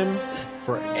time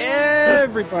for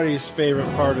everybody's favorite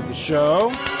part of the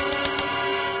show.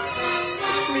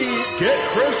 It's me. Get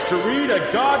Chris to read a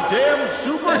goddamn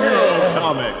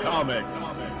superhero comic.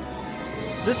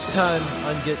 This time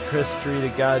on Get Chris to read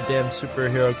a goddamn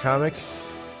superhero comic,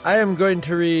 I am going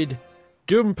to read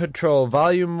Doom Patrol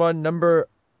Volume 1, Number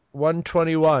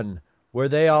 121, Where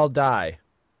They All Die.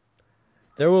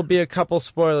 There will be a couple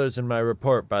spoilers in my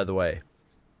report, by the way.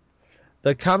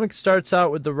 The comic starts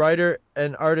out with the writer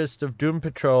and artist of Doom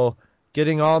Patrol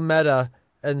getting all meta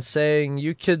and saying,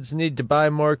 "You kids need to buy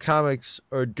more comics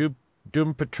or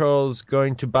Doom Patrol's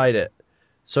going to bite it.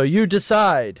 So you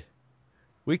decide."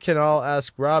 We can all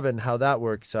ask Robin how that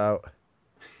works out.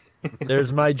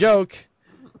 There's my joke.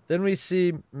 Then we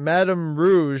see Madame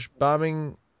Rouge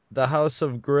bombing the house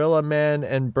of Gorilla Man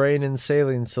and Brain and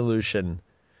Saline Solution.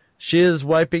 She is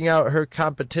wiping out her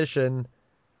competition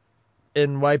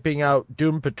in wiping out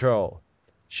Doom Patrol.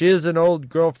 She is an old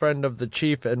girlfriend of the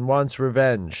chief and wants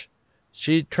revenge.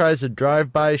 She tries a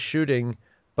drive-by shooting,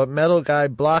 but Metal Guy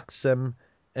blocks them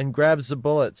and grabs the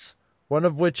bullets, one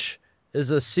of which is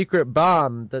a secret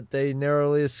bomb that they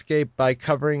narrowly escape by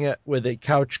covering it with a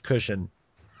couch cushion.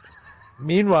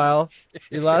 Meanwhile,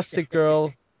 Elastic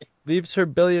Girl leaves her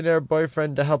billionaire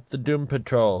boyfriend to help the Doom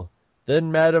Patrol.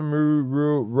 Then Madame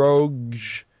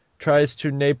Rouge tries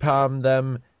to napalm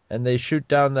them, and they shoot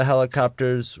down the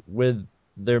helicopters with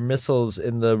their missiles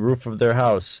in the roof of their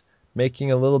house,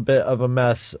 making a little bit of a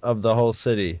mess of the whole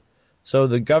city. So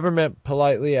the government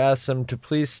politely asks them to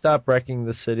please stop wrecking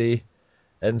the city,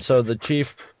 and so the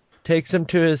chief takes him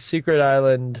to his secret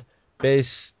island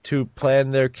base to plan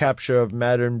their capture of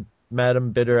Madame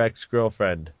Bitter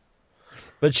ex-girlfriend.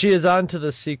 But she is on to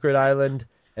the secret island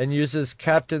and uses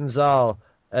Captain Zal,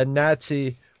 a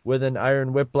Nazi with an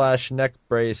iron whiplash neck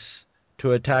brace,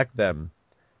 to attack them.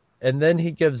 And then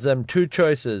he gives them two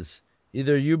choices.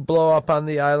 Either you blow up on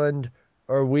the island,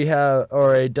 or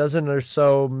a dozen or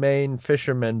so Maine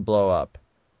fishermen blow up.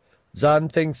 Zahn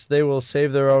thinks they will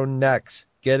save their own necks.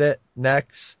 Get it?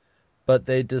 Necks? But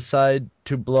they decide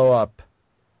to blow up,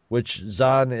 which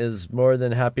Zahn is more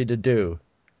than happy to do.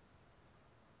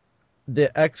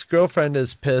 The ex-girlfriend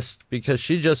is pissed because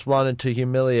she just wanted to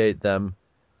humiliate them.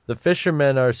 The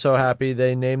fishermen are so happy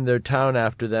they name their town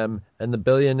after them, and the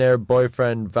billionaire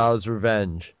boyfriend vows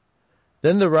revenge.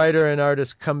 Then the writer and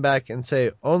artist come back and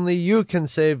say, "Only you can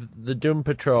save the Doom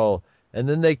Patrol." And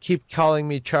then they keep calling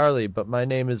me Charlie, but my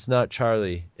name is not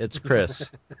Charlie. It's Chris.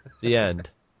 The end.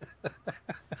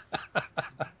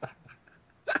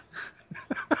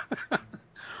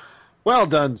 Well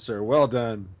done, sir. Well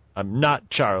done. I'm not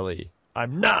Charlie.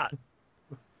 I'm not.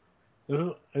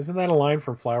 Isn't that a line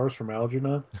from Flowers from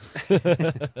Algernon?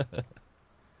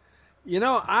 You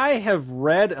know, I have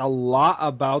read a lot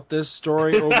about this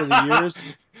story over the years,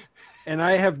 and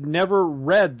I have never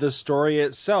read the story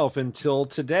itself until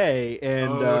today.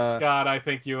 And Scott, I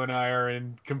think you and I are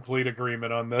in complete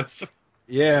agreement on this.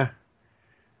 Yeah.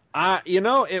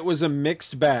 It was a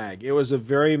mixed bag. It was a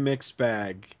very mixed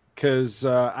bag, because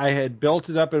I had built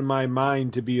it up in my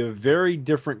mind to be a very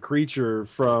different creature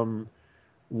from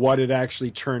what it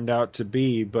actually turned out to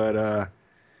be. But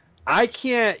I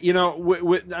can't,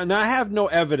 and I have no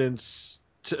evidence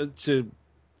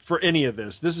for any of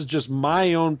this. This is just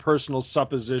my own personal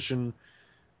supposition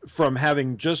from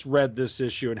having just read this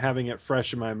issue and having it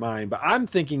fresh in my mind. But I'm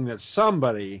thinking that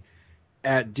somebody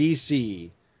at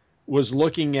DC was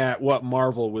looking at what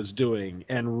Marvel was doing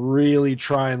and really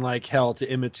trying like hell to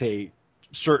imitate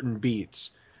certain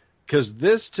beats. Because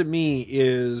this, to me,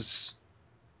 is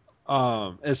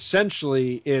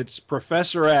essentially it's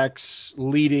Professor X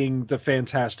leading the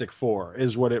Fantastic Four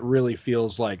is what it really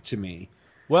feels like to me.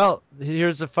 Well,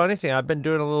 here's the funny thing. I've been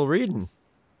doing a little reading.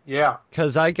 Yeah.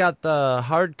 Because I got the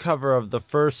hardcover of the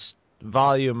first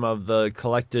volume of the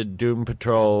collected Doom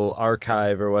Patrol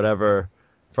archive or whatever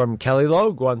from Kelly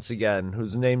Logue once again,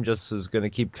 whose name just is going to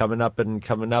keep coming up,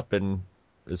 and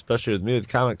especially with me with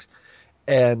comics.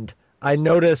 And I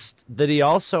noticed that he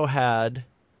also had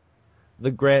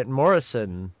the Grant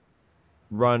Morrison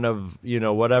run of,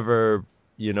 whatever,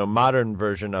 modern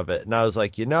version of it. And I was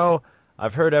like,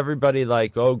 I've heard everybody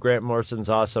like, oh, Grant Morrison's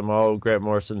awesome. Oh, Grant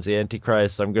Morrison's the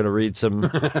Antichrist. I'm going to read some.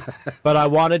 But I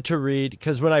wanted to read,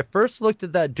 because when I first looked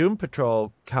at that Doom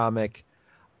Patrol comic,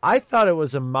 I thought it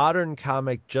was a modern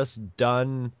comic just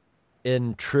done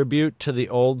in tribute to the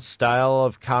old style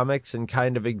of comics and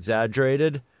kind of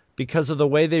exaggerated, because of the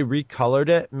way they recolored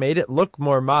it, made it look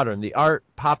more modern. The art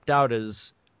popped out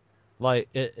as like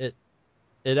it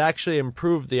actually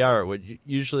improved the art, which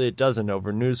usually it doesn't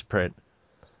over newsprint.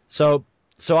 So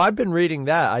I've been reading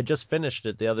that. I just finished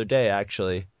it the other day,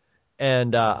 actually.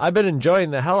 And I've been enjoying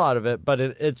the hell out of it, but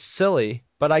it's silly.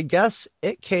 But I guess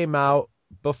it came out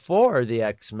before the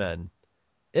X-Men.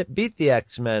 It beat the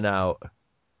X-Men out.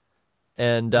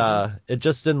 And it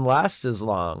just didn't last as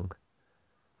long.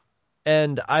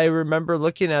 And I remember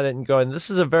looking at it and going,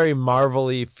 this is a very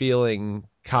Marvel-y feeling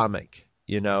comic,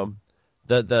 you know?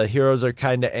 The heroes are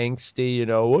kind of angsty, you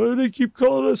know? Why do they keep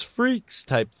calling us freaks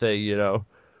type thing, you know?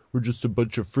 We're just a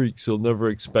bunch of freaks. You'll never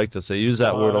expect us. I use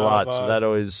that word a lot, so that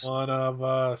always... One of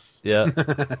us. Yeah.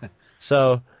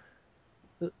 So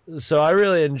I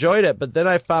really enjoyed it, but then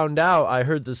I found out, I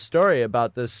heard the story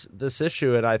about this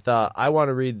issue, and I thought, I want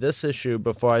to read this issue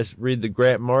before I read the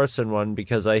Grant Morrison one,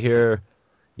 because I hear,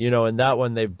 you know, in that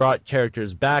one they've brought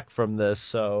characters back from this,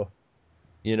 so,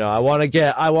 you know, I want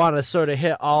to sort of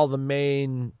hit all the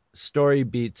main story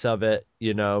beats of it,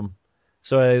 you know,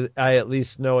 so I at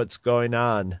least know what's going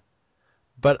on.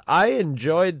 But I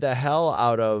enjoyed the hell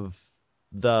out of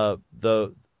the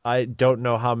I don't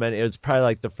know how many. It was probably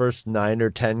like the first 9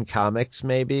 or 10 comics,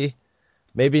 maybe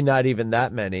not even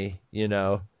that many, you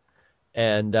know.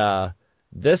 And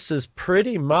this is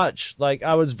pretty much like,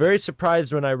 I was very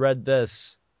surprised when I read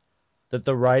this that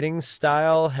the writing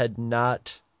style had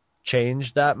not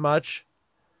changed that much.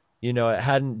 You know, it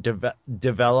hadn't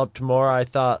developed more. I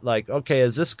thought, like, okay,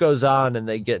 as this goes on and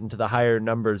they get into the higher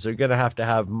numbers, they're going to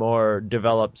have more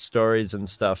developed stories and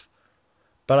stuff.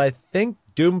 But I think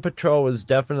Doom Patrol was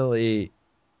definitely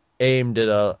aimed at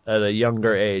a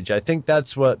younger age. I think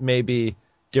that's what maybe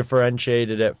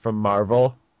differentiated it from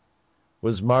Marvel.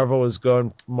 Marvel was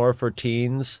going more for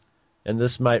teens, and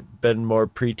this might have been more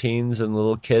preteens and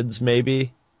little kids,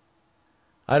 maybe.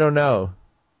 I don't know.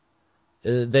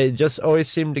 They just always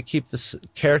seem to keep the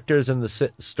characters and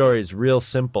the stories real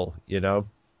simple, you know.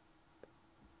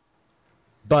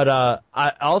 But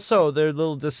I also, their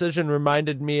little decision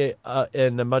reminded me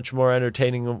in a much more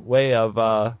entertaining way of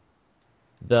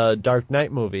the Dark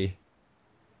Knight movie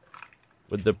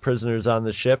with the prisoners on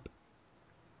the ship.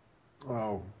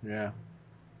 Oh, yeah.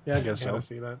 Yeah, I guess so. I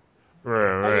see that.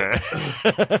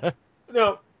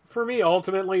 No, for me,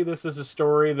 ultimately, this is a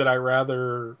story that I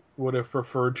rather would have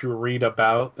preferred to read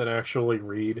about than actually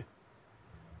read.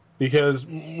 Because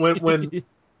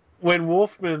when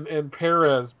Wolfman and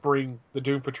Perez bring the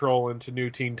Doom Patrol into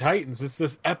New Teen Titans, it's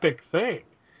this epic thing.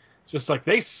 It's just like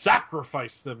they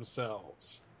sacrifice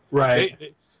themselves. Right.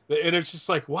 And it's just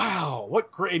like, wow,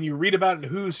 what great. And you read about it in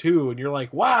Who's Who, and you're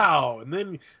like, wow. And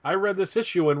then I read this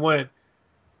issue and went,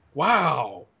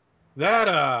 wow,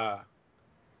 that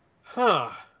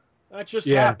just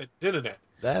happened, didn't it?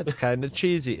 That's kind of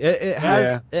cheesy. It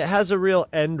has a real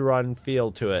end run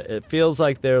feel to it. It feels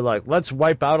like they're like, let's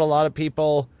wipe out a lot of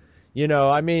people. You know,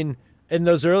 I mean, in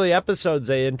those early episodes,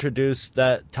 they introduced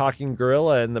that talking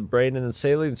gorilla and the brain and the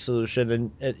saline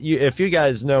solution. And if you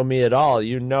guys know me at all,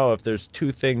 you know if there's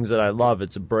two things that I love,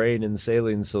 it's a brain and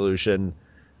saline solution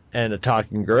and a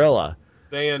talking gorilla.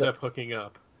 They end up hooking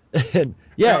up. And,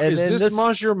 is this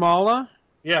Major Mala?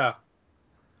 Yeah.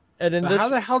 And how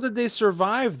the hell did they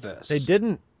survive this? They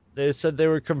didn't. They said they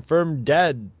were confirmed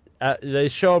dead. They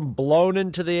show them blown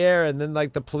into the air, and then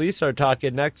like the police are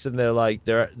talking next, and they're like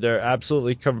they're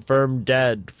absolutely confirmed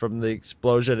dead from the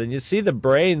explosion. And you see the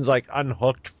brains like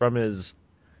unhooked from his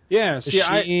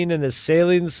machine and his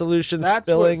saline solution that's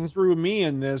spilling. What threw me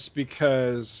in this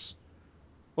because,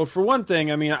 well, for one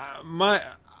thing, I mean,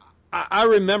 I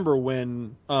remember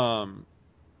when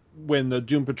the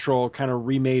Doom Patrol kind of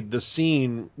remade the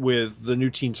scene with the New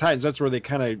Teen Titans. That's where they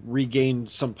kind of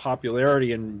regained some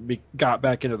popularity and got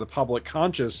back into the public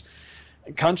consciousness.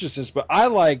 But I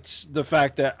liked the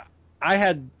fact that I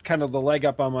had kind of the leg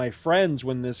up on my friends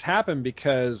when this happened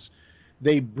because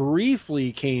they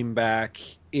briefly came back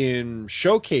in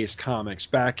Showcase Comics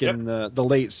back in the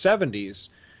late 70s.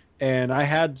 And I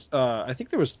had, I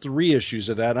think there was 3 issues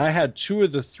of that. And I had 2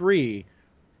 of the 3.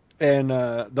 And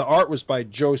the art was by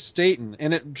Joe Staton.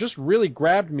 And it just really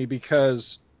grabbed me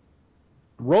because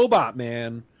Robot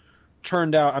Man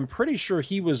turned out, I'm pretty sure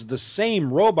he was the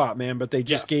same Robot Man, but they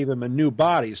just gave him a new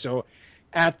body. So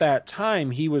at that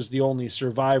time, he was the only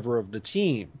survivor of the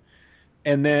team.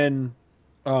 And then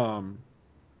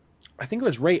I think it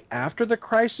was right after the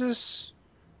Crisis,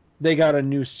 they got a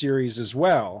new series as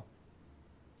well.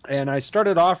 And I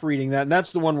started off reading that, and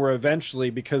that's the one where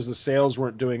eventually, because the sales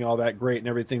weren't doing all that great and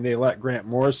everything, they let Grant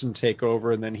Morrison take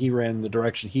over, and then he ran the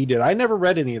direction he did. I never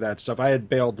read any of that stuff. I had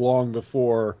bailed long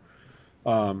before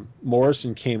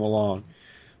Morrison came along.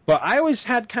 But I always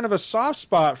had kind of a soft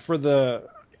spot for the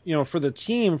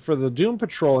team, for the Doom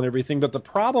Patrol and everything. But the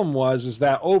problem is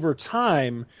that over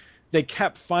time, they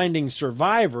kept finding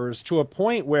survivors to a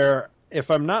point where, if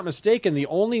I'm not mistaken, the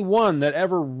only one that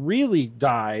ever really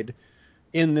died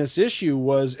in this issue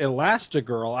was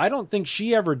Elastigirl. I don't think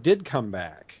she ever did come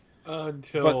back.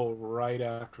 Until right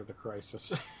after the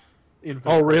Crisis.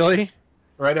 Oh, really? Crisis.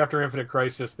 Right after Infinite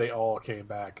Crisis, they all came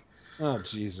back. Oh,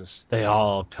 Jesus. They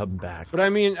all come back. But I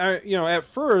mean, at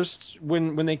first,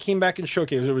 when they came back in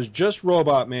Showcase, it was just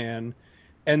Robot Man.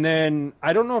 And then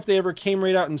I don't know if they ever came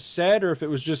right out and said, or if it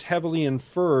was just heavily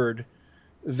inferred,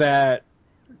 that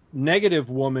Negative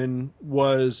Woman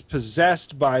was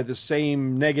possessed by the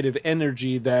same negative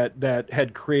energy that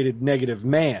had created Negative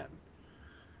Man.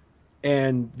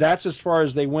 And that's as far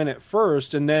as they went at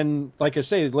first. And then, like I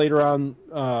say, later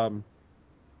on,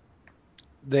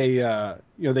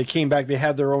 they came back. They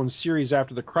had their own series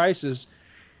after the Crisis.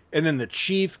 And then the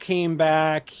Chief came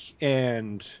back,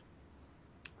 and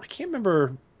I can't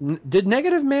remember. Did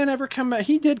Negative Man ever come back?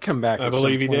 He did come back. I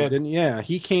believe he did. Didn't he? Yeah,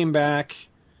 he came back.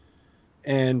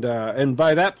 And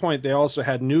by that point, they also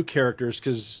had new characters,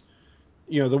 because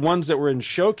the ones that were in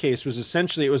Showcase was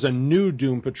essentially, it was a new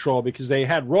Doom Patrol, because they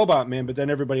had Robot Man, but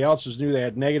then everybody else was new. They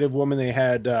had Negative Woman, they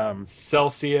had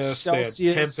Celsius, they had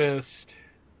Tempest.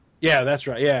 Yeah, that's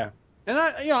right. Yeah, and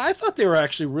I thought they were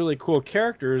actually really cool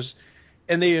characters,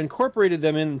 and they incorporated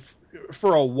them in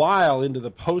for a while into the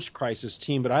post-Crisis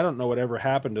team, but I don't know whatever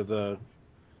happened to the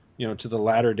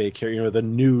latter day character, the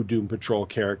new Doom Patrol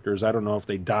characters. I don't know if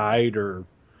they died or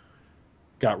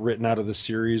got written out of the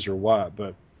series or what,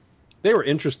 but they were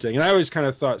interesting. And I always kind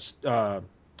of thought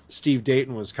Steve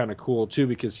Dayton was kind of cool too,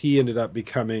 because he ended up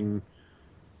becoming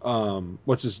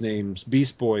what's his name's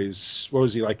Beast Boy's, what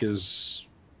was he, like his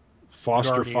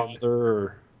foster father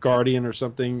or guardian or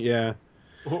something? Yeah.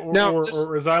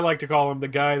 Or as I like to call him, the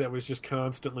guy that was just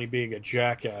constantly being a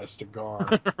jackass to Gar.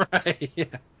 Right. Yeah.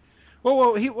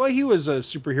 Well, he was a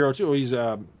superhero too. He's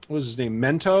what was his name?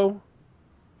 Mento.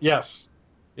 Yes.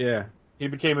 Yeah. He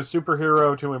became a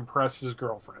superhero to impress his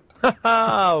girlfriend.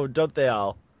 Oh, don't they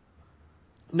all?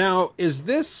 Now, is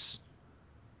this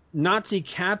Nazi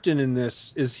captain in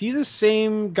this? Is he the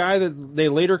same guy that they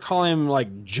later call him,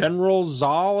 like General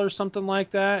Zal or something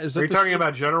like that? Are you talking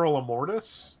about General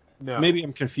Immortus? No. Maybe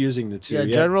I'm confusing the two. Yeah,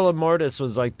 General Immortus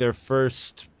was like their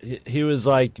first. He was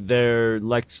like their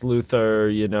Lex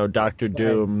Luthor, Doctor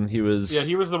Doom. He was. Yeah,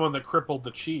 he was the one that crippled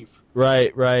the Chief.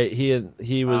 Right.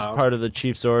 He was part of the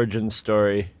Chief's origin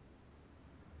story.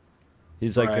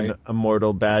 He's like an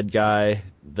immortal bad guy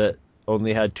that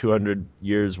only had 200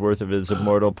 years worth of his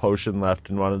immortal potion left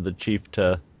and wanted the Chief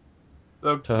to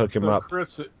hook him up.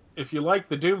 Chris, if you like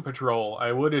the Doom Patrol,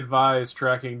 I would advise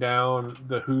tracking down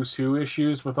the Who's Who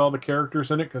issues with all the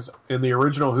characters in it, because in the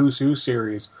original Who's Who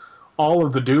series, all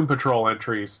of the Doom Patrol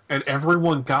entries, and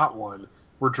everyone got one,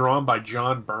 were drawn by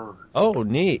John Byrne. Oh,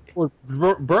 neat. Well,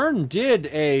 Byrne did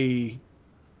a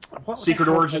Secret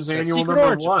Origins Annual Secret number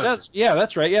Origins. 1.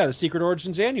 That's right. Yeah, the Secret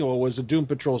Origins Annual was a Doom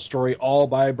Patrol story all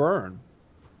by Byrne.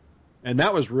 And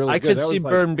that was really good. I could see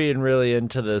Byrne being really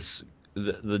into this.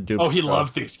 The Doom. Oh, he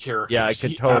loved these characters. Yeah, I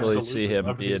could totally see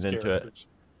him being into it.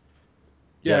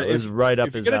 Yeah, it was right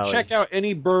up his alley. If you're going to check out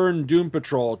any Byrne Doom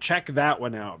Patrol, check that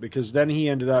one out, because then he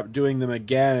ended up doing them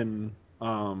again,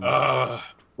 what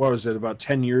was it, about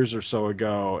 10 years or so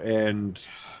ago, and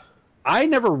I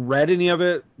never read any of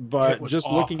it, but just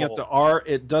awful. Looking at the art,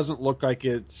 it doesn't look like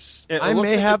it's... I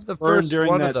may have the first during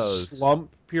one that of those. slump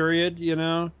period,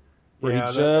 where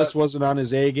he just wasn't on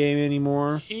his A game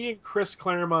anymore. He and Chris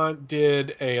Claremont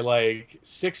did a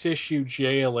 6-issue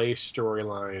JLA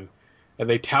storyline, and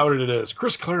they touted it as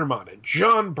Chris Claremont and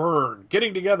John Byrne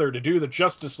getting together to do the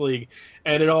Justice League,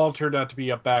 and it all turned out to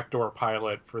be a backdoor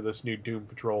pilot for this new Doom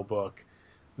Patrol book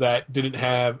that didn't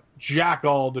have jack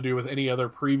all to do with any other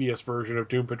previous version of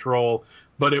Doom Patrol,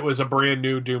 but it was a brand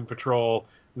new Doom Patrol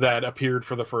that appeared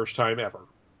for the first time ever.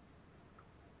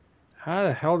 How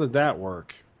the hell did that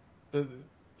work?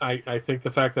 I think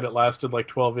the fact that it lasted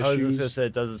 12 issues... I was just going to say,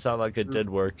 it doesn't sound like it did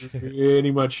work.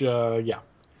 Pretty much, yeah.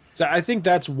 So I think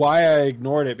that's why I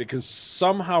ignored it, because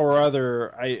somehow or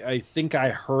other, I think I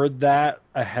heard that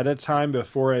ahead of time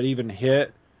before it even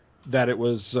hit, that it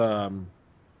was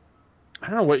I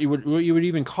don't know what you would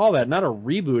even call that. Not a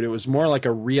reboot. It was more like a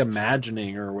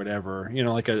reimagining or whatever. You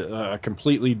know, like a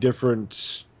completely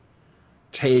different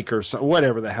take or so,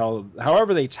 whatever the hell.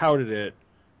 However they touted it,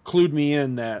 clued me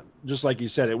in that, just like you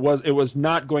said, it was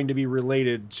not going to be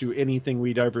related to anything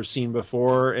we'd ever seen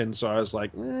before, and so I was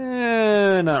like,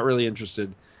 not really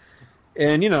interested.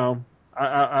 And you know,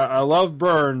 I love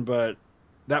Byrne, but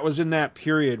that was in that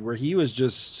period where he was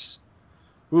just,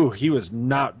 he was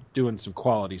not doing some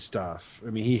quality stuff.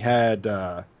 I mean, he had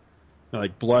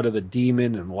like Blood of the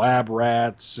Demon and Lab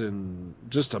Rats and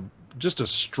just a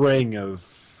string of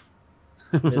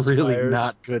really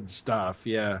not good stuff.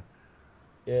 Yeah.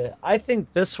 Yeah, I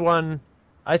think this one,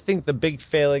 I think the big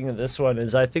failing of this one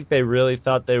is I think they really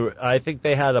thought I think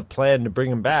they had a plan to bring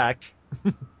him back.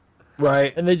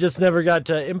 Right. And they just never got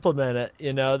to implement it.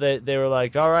 You know, they were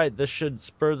like, all right, this should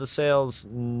spur the sales.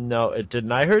 No, it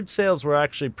didn't. I heard sales were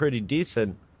actually pretty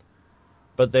decent,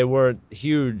 but they weren't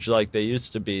huge like they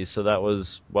used to be. So that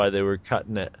was why they were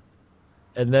cutting it.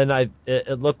 And then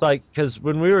it looked like, because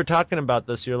when we were talking about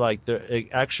this, you're like, it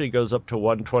actually goes up to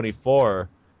 124.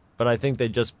 But I think they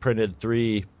just printed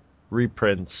 3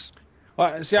 reprints.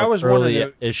 See, I was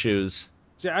wondering issues.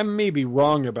 See, I may be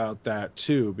wrong about that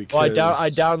too, because I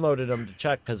downloaded them to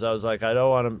check because I was like, I don't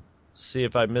want to see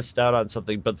if I missed out on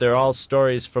something. But they're all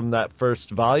stories from that first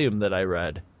volume that I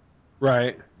read.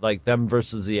 Right. Like them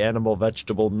versus the Animal,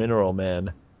 Vegetable, Mineral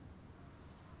Man.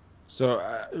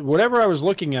 So whatever I was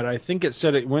looking at, I think it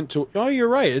said it went to. Oh, you're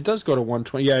right. It does go to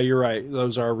 120. Yeah, you're right.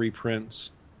 Those are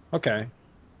reprints. Okay.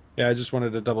 Yeah, I just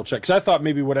wanted to double check because I thought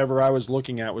maybe whatever I was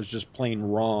looking at was just plain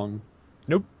wrong.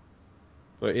 Nope.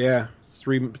 But yeah,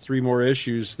 three more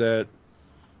issues that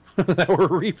that were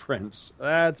reprints.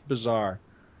 That's bizarre.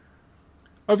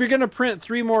 Well, if you're going to print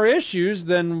 3 more issues,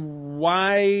 then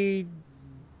why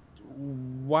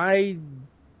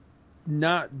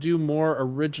not do more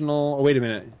original? Oh, wait a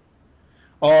minute.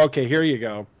 Oh, okay, here you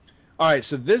go. All right,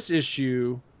 so this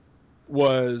issue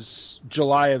was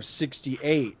July of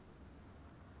 68.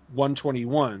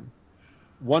 121.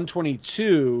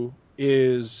 122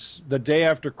 is the day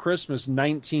after Christmas,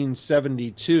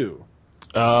 1972.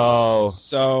 Oh.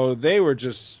 So they were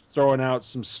just throwing out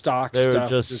some stock stuff. They were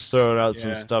just throwing out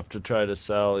some stuff to try to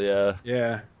sell, yeah.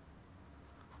 Yeah.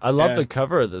 I love the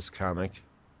cover of this comic.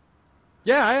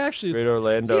 Yeah, I actually... Great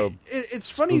Orlando. See, it's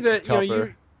funny that, you know,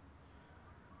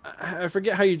 I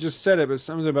forget how you just said it, but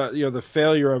something about, you know, the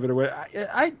failure of it.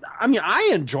 I mean,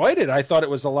 I enjoyed it. I thought it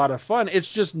was a lot of fun.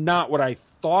 It's just not what I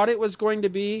thought it was going to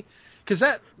be, because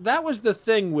that was the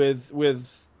thing with.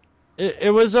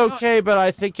 It was okay, but I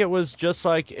think it was just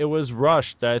like it was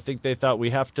rushed. I think they thought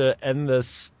we have to end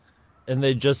this, and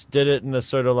they just did it in a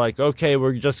sort of like, okay,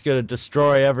 we're just going to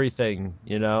destroy everything,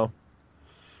 you know.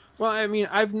 Well, I mean,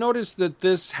 I've noticed that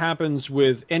this happens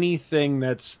with anything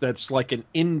that's like an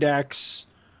index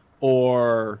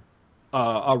or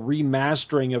a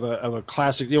remastering of a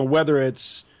classic, you know, whether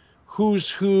it's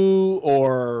Who's Who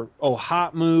or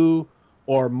Ohatmu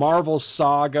or Marvel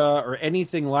Saga or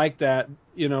anything like that,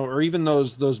 you know, or even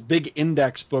those big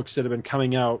index books that have been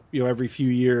coming out, you know, every few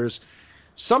years.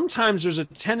 Sometimes there's a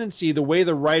tendency, the way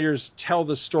the writers tell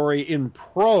the story in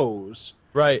prose,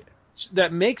 right,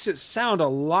 that makes it sound a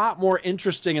lot more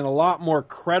interesting and a lot more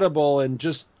credible and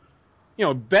just, you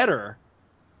know, better.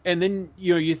 And then,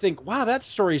 you know, you think, wow, that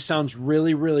story sounds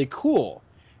really, really cool.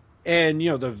 And,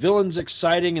 you know, the villain's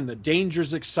exciting and the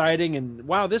danger's exciting. And,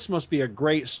 wow, this must be a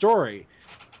great story.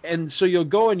 And so you'll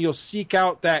go and you'll seek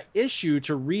out that issue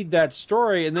to read that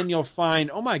story. And then you'll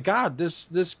find, oh, my God,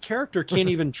 this character can't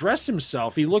even dress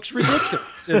himself. He looks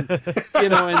ridiculous. And, you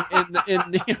know,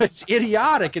 and you know, it's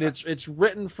idiotic. And it's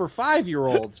written for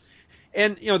 5-year-olds.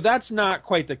 And, you know, that's not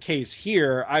quite the case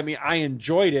here. I mean, I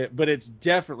enjoyed it, but it's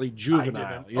definitely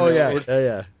juvenile.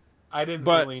 Yeah. I didn't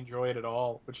really enjoy it at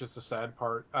all, which is the sad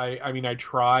part. I mean, I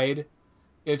tried.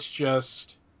 It's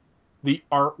just the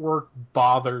artwork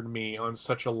bothered me on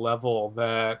such a level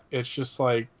that it's just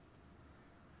like...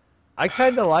 I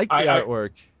kind of like the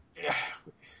artwork.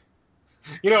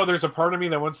 You know, there's a part of me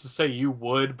that wants to say you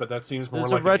would, but that seems more like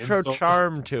there's a retro insult.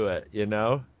 charm to it, you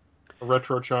know? A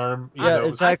retro charm. Yeah,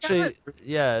 it's actually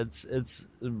it's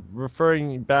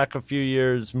referring back a few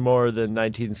years more than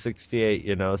 1968.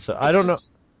 You know, so I don't know.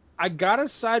 I gotta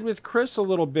side with Chris a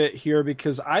little bit here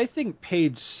because I think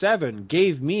page 7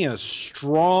 gave me a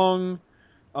strong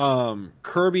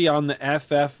Kirby on the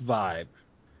FF vibe.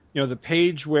 You know, the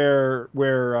page where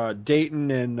Dayton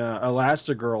and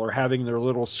Elastigirl are having their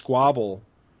little squabble.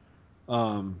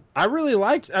 I really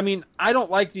liked. I mean, I don't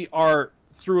like the art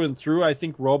through and through. I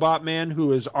think Robot Man,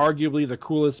 who is arguably the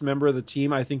coolest member of the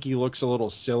team, I think he looks a little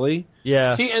silly.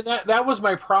 Yeah. See, and that was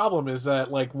my problem, is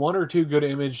that like one or two good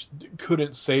image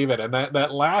couldn't save it, and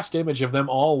that last image of them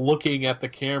all looking at the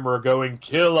camera going,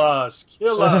 "Kill us,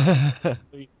 kill us."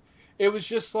 It was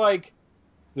just like,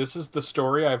 this is the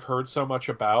story I've heard so much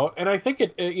about, and I think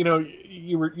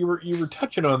you were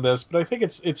touching on this, but I think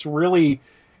it's really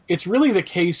the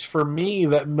case for me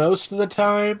that most of the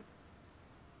time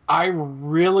I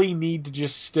really need to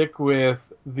just stick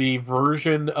with the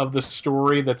version of the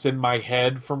story that's in my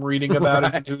head from reading about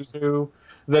it in Who's Who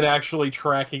than actually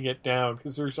tracking it down,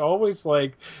 because there's always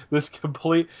like this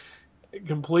complete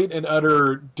and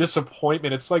utter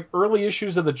disappointment. It's like early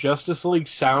issues of the Justice League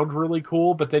sound really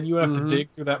cool, but then you have to dig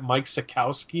through that Mike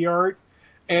Sekowsky art.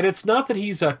 And it's not that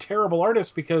he's a terrible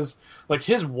artist, because like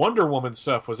his Wonder Woman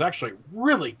stuff was actually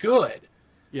really good.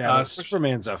 Yeah,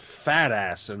 Superman's a fat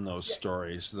ass in those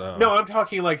stories, though. No, I'm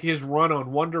talking like his run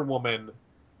on Wonder Woman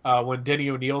when Denny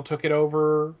O'Neil took it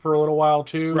over for a little while,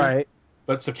 too. Right.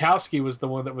 But Sekowsky was the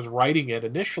one that was writing it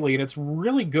initially, and it's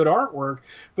really good artwork.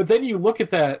 But then you look at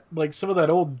that, like some of that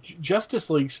old Justice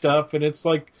League stuff, and it's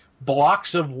like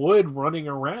blocks of wood running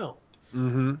around.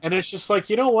 Mm-hmm. And it's just like,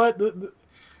 you know what?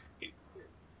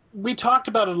 We talked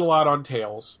about it a lot on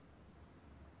Tales.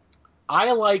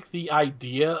 I like the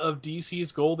idea of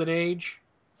DC's Golden Age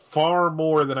far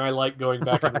more than I like going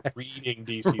back and reading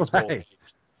DC's Golden Age.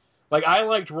 Like, I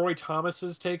liked Roy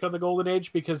Thomas's take on the Golden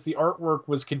Age because the artwork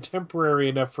was contemporary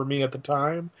enough for me at the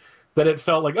time that it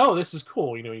felt like, oh, this is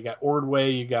cool. You know, you got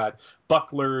Ordway, you got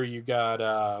Buckler, you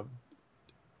got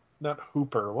not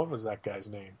Hooper. What was that guy's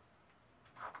name?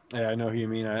 Yeah, I know who you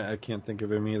mean. I can't think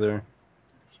of him either.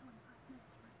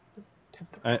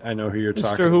 I know who you're talking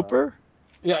about. Mr. Hooper?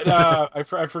 Yeah, I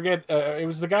forget. It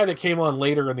was the guy that came on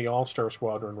later in the All-Star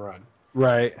Squadron run.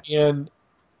 Right. And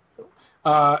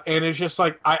it's just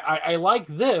like, I like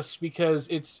this because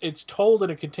it's told in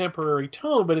a contemporary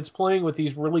tone, but it's playing with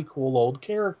these really cool old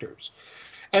characters.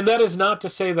 And that is not to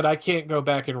say that I can't go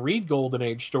back and read Golden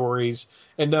Age stories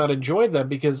and not enjoy them,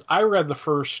 because I read the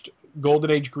first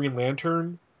Golden Age Green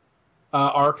Lantern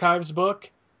archives book,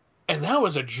 and that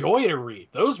was a joy to read.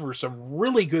 Those were some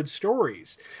really good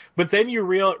stories. But then you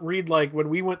read, like, when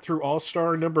we went through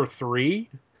All-Star number 3,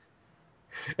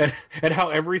 and how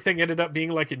everything ended up being,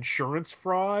 like, insurance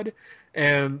fraud,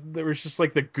 and there was just,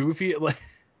 like, the goofy...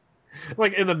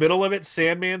 Like, in the middle of it,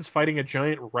 Sandman's fighting a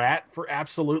giant rat for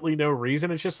absolutely no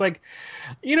reason. It's just like,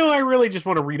 you know, I really just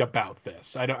want to read about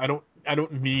this. I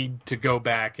don't need to go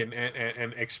back and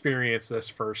experience this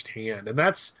firsthand. And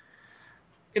that's...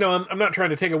 You know, I'm not trying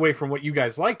to take away from what you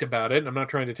guys liked about it, and I'm not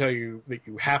trying to tell you that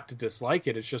you have to dislike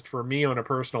it. It's just, for me, on a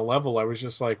personal level, I was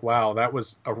just like, wow, that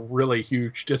was a really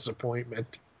huge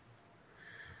disappointment.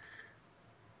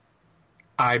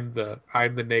 I'm the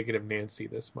negative Nancy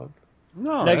this month.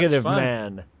 No, negative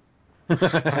man.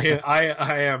 I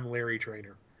am Larry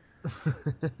Trainer.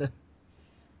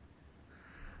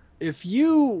 If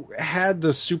you had the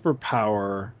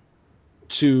superpower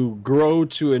to grow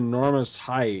to enormous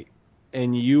height,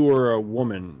 and you were a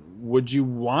woman, would you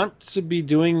want to be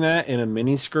doing that in a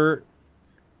miniskirt?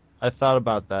 I thought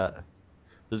about that.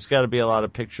 There's got to be a lot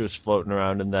of pictures floating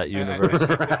around in that universe.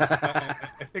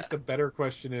 I think the better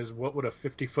question is, what would a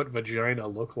 50-foot vagina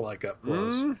look like up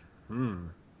close? Mm-hmm.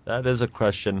 That is a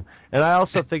question. And I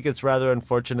also think it's rather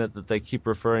unfortunate that they keep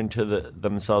referring to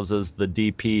themselves as the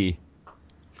DP.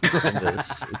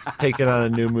 It's taken on a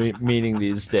new meaning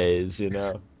these days, you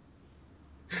know.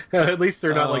 At least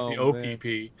they're not like the OPP.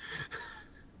 Man.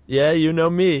 Yeah, you know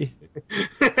me.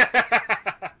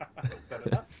 Set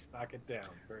it up, knock it down.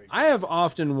 Very good. I have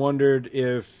often wondered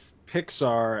if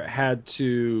Pixar had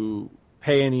to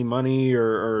pay any money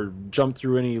or jump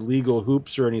through any legal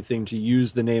hoops or anything to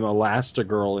use the name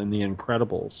Elastigirl in The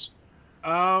Incredibles.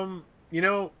 You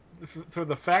know, for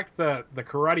the fact that the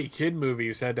Karate Kid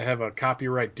movies had to have a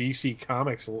copyright DC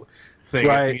Comics thing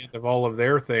at the end of all of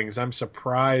their things, I'm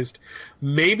surprised.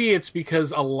 Maybe it's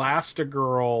because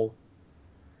Elastigirl...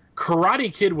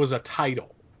 Karate Kid was a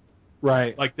title.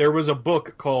 Right. Like, there was a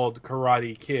book called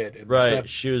Karate Kid. In the 70s.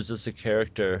 She was just a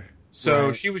character.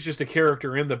 So she was just a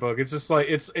character in the book. It's just like,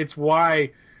 it's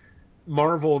why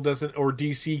Marvel doesn't, or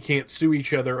DC can't sue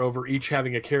each other over each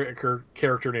having a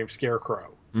character named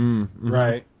Scarecrow. Mm-hmm.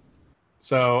 Right.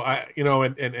 So,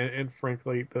 and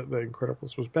frankly, the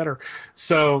Incredibles was better.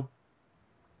 So,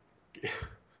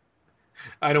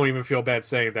 I don't even feel bad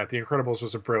saying that. The Incredibles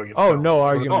was a brilliant film. No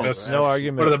argument. No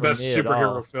argument. One of the best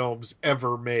superhero films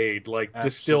ever made. Like,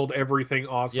 distilled everything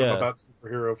awesome about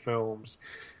superhero films.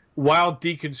 while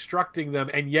deconstructing them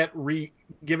and yet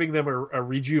giving them a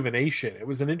rejuvenation. It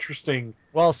was an interesting...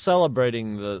 Well,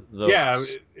 celebrating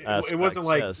those it wasn't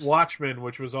like yes. Watchmen,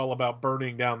 which was all about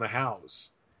burning down the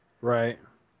house. Right.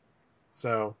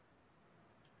 So...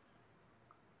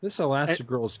 This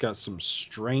Elastigirl's got some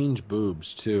strange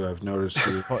boobs, too, I've noticed.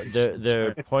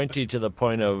 They're pointy to the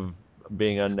point of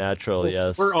being unnatural,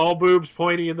 yes. Were all boobs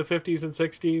pointy in the 50s and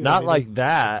 60s? Not like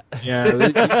that. Yeah,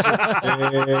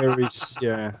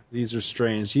 these are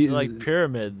strange. Like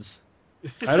pyramids.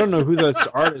 I don't know who that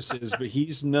artist is, but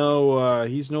he's no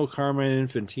Carmine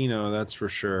Infantino, that's for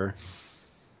sure.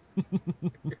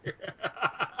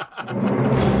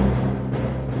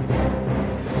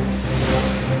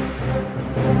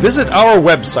 Visit our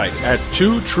website at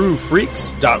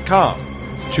twotruefreaks.com.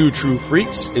 Two True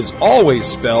Freaks is always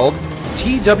spelled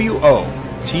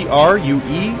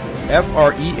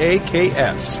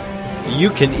TWOTRUEFREAKS. You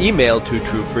can email Two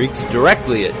True Freaks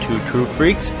directly at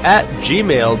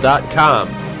twotruefreaks@gmail.com.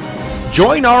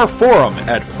 Join our forum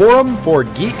at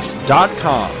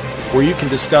forumforgeeks.com, where you can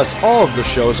discuss all of the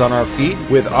shows on our feed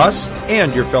with us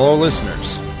and your fellow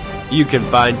listeners. You can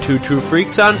find Two True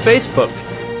Freaks on Facebook.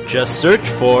 Just search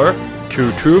for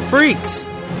Two True Freaks.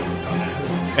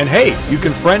 And hey, you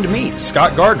can friend me,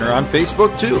 Scott Gardner, on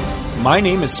Facebook too. My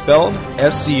name is spelled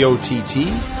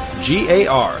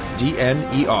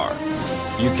SCOTTGARDNER.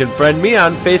 You can friend me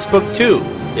on Facebook too,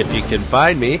 if you can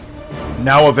find me.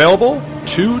 Now available,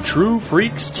 Two True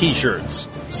Freaks t-shirts.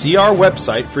 See our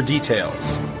website for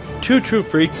details. Two True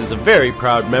Freaks is a very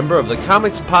proud member of the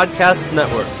Comics Podcast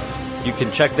Network. You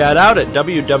can check that out at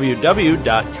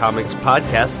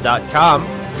www.comicspodcast.com,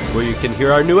 where you can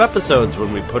hear our new episodes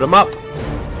when we put them up.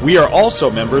 We are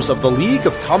also members of the League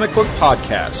of Comic Book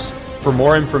Podcasts. For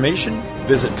more information,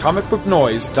 visit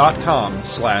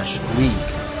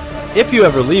comicbooknoise.com/league. If you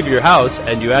ever leave your house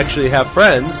and you actually have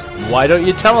friends, why don't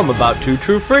you tell them about Two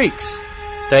True Freaks?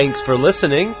 Thanks for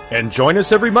listening. And join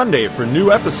us every Monday for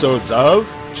new episodes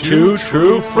of Two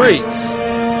True Freaks.